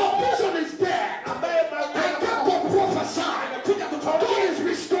hapa your vision is there. ambaye I come to prophesy. anakuja God kutoa is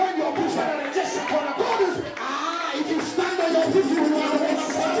restoring your vision. anarejesha kuona God is, if you stand on your feet, you will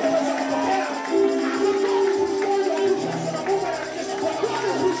not God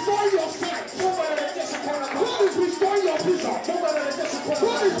is restoring your sight. God is restoring your vision.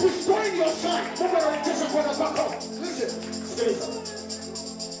 God is restoring your sight. Listen,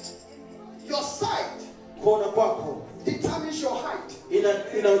 your sight kuona kwako determines your height.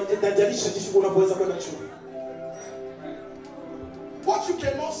 inajalisha jinsi unavyoweza kwenda juu. What you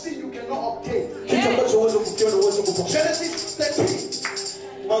cannot see, you cannot obtain. Kitu ambacho uweze kukiona uweze kupokea. Genesis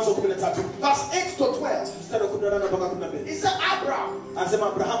 13, Mwanzo 13 verse 8 to 12. mstari wa 18 mpaka 12. He said, Abraham, Anasema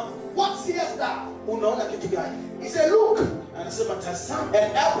Abrahamu, what seest thou? unaona kitu gani? He said, look. Anasema tazama.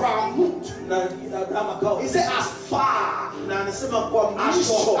 And Abraham looked. Na Abrahamu akaona. He said, as far Na anasema kwa as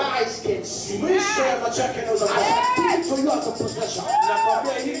mwisho your eyes can see. mwisho ya macho yake yanaweza I kuona. have given to you as a possession.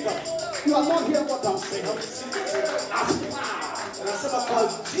 Nakwambia hivi kama You are not hearing what I'm saying. As anasema kwa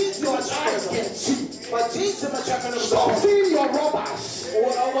jinsi your macho eyes yake can see. kwa jinsi macho yake yanaweza Stop kuona. seeing your robbers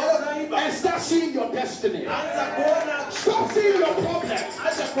Wale wanaiba. and start seeing your destiny. Anza kuona. Stop seeing your problem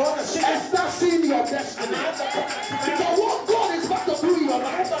Acha kuona shida. and start seeing your destiny. Anaanza kuona. Because what God is about to do in your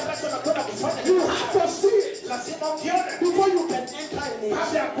life, Ambacho anakwenda kufanya. you have to see it Lazima ukione. before you can enter in it.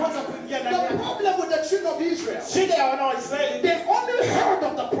 Kabla ya kuanza kuingia ndani The yake. problem with the children of Israel, Shida ya wana wa Israeli they only heard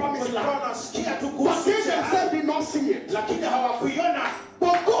of the promised land, wanasikia tu but kuhusu they nchi ya ahadi, themselves did not see it. lakini hawakuiona.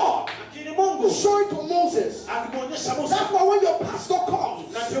 But God Lakini Mungu showed it to Moses. akimwonyesha Musa. That's why when your pastor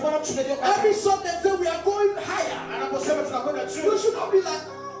comes, Na ndio maana mchungaji wako every Sunday say we are going higher. anaposema tunakwenda You juu. should not be like,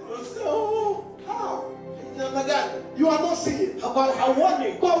 Oh, how? namna gani? You are not seeing it.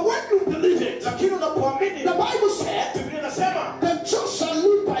 Hauoni. But when you believe it, Lakini unapoamini, the Bible said, Biblia inasema the just shall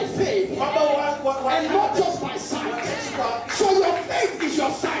live by faith kwamba and not just by sight. So your faith is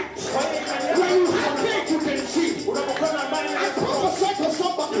your sight. When you have faith, you can see. unapokuwa na amani I prophesy to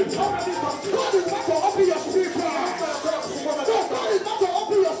somebody. God is about to open your spiritual eyes. No, God is about to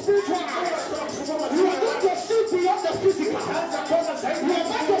open your spiritual eyes. You are going to see beyond the physical. You are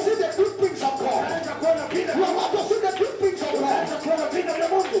about to see the good things of God. You are about to see the good things of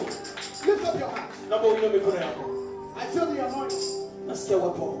God. Lift up your hands. Naomba uinue mikono yako. I feel the anointing. Nasikia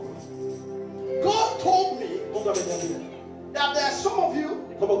uwepo. God told me Mungu ameniambia that there are some of you,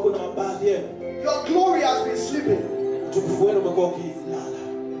 kwamba kuna baadhi yenu your glory has been sleeping, utukufu wenu umekuwa ukilala.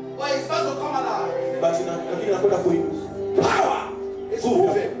 but it's about to come alive. Lakini nakwenda kuinuka. Power is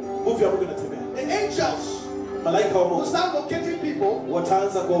moving. Nguvu ya Mungu inatembea. The angels Malaika wa will Mungu start locating people.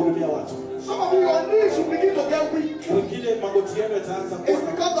 wataanza kuwahudumia watu. Some of you, your knees will begin to get weak. Wengine magoti yenu yataanza It's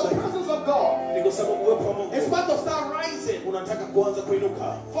because the presence of God ni kwa sababu uwepo wa Mungu is about to start rising unataka kuanza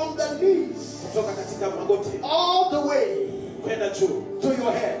kuinuka from the knees kutoka katika magoti all the way kwenda juu to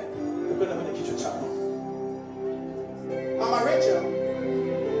your head. kwenda kwenye kichwa chako. Mama Rachel,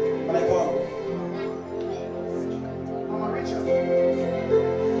 Malaika wangu, Mama Rachel,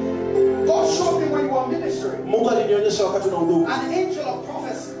 God showed me when you were ministering Mungu alinionyesha wakati unahudumu an angel of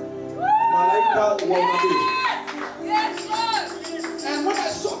prophecy. malaika wa unabii. Yes, Lord. And when I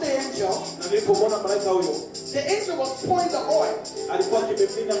saw the angel, Na nilipomwona malaika huyo, The angel was pouring the oil. Alikuwa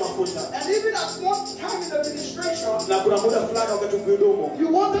akimimina mafuta. And even at one time in the administration, Na kuna muda fulani wakati mhudumu. you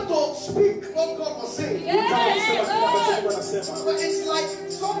wanted to speak what God was saying. But it's like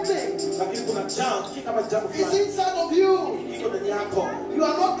something. Lakini kuna jambo, kama jambo It's fulani. inside of you. Iko ndani yako. You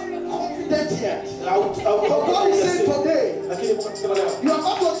are not confident yet. But But God is saying today, lakini Mungu anasema leo. you are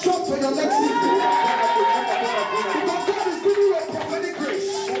about to jump to your next season. Because God is giving you a prophetic grace.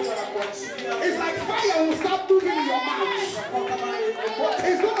 It's like fire will start moving in your mouth.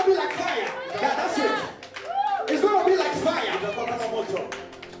 It's going to be like fire. Yeah, that's it. It's going to be like fire.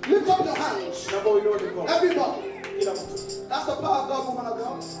 Lift up your hands. Everybody. That's the power of God, woman of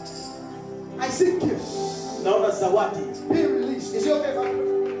God. I see gifts Naona zawadi being released. Is it okay, brother?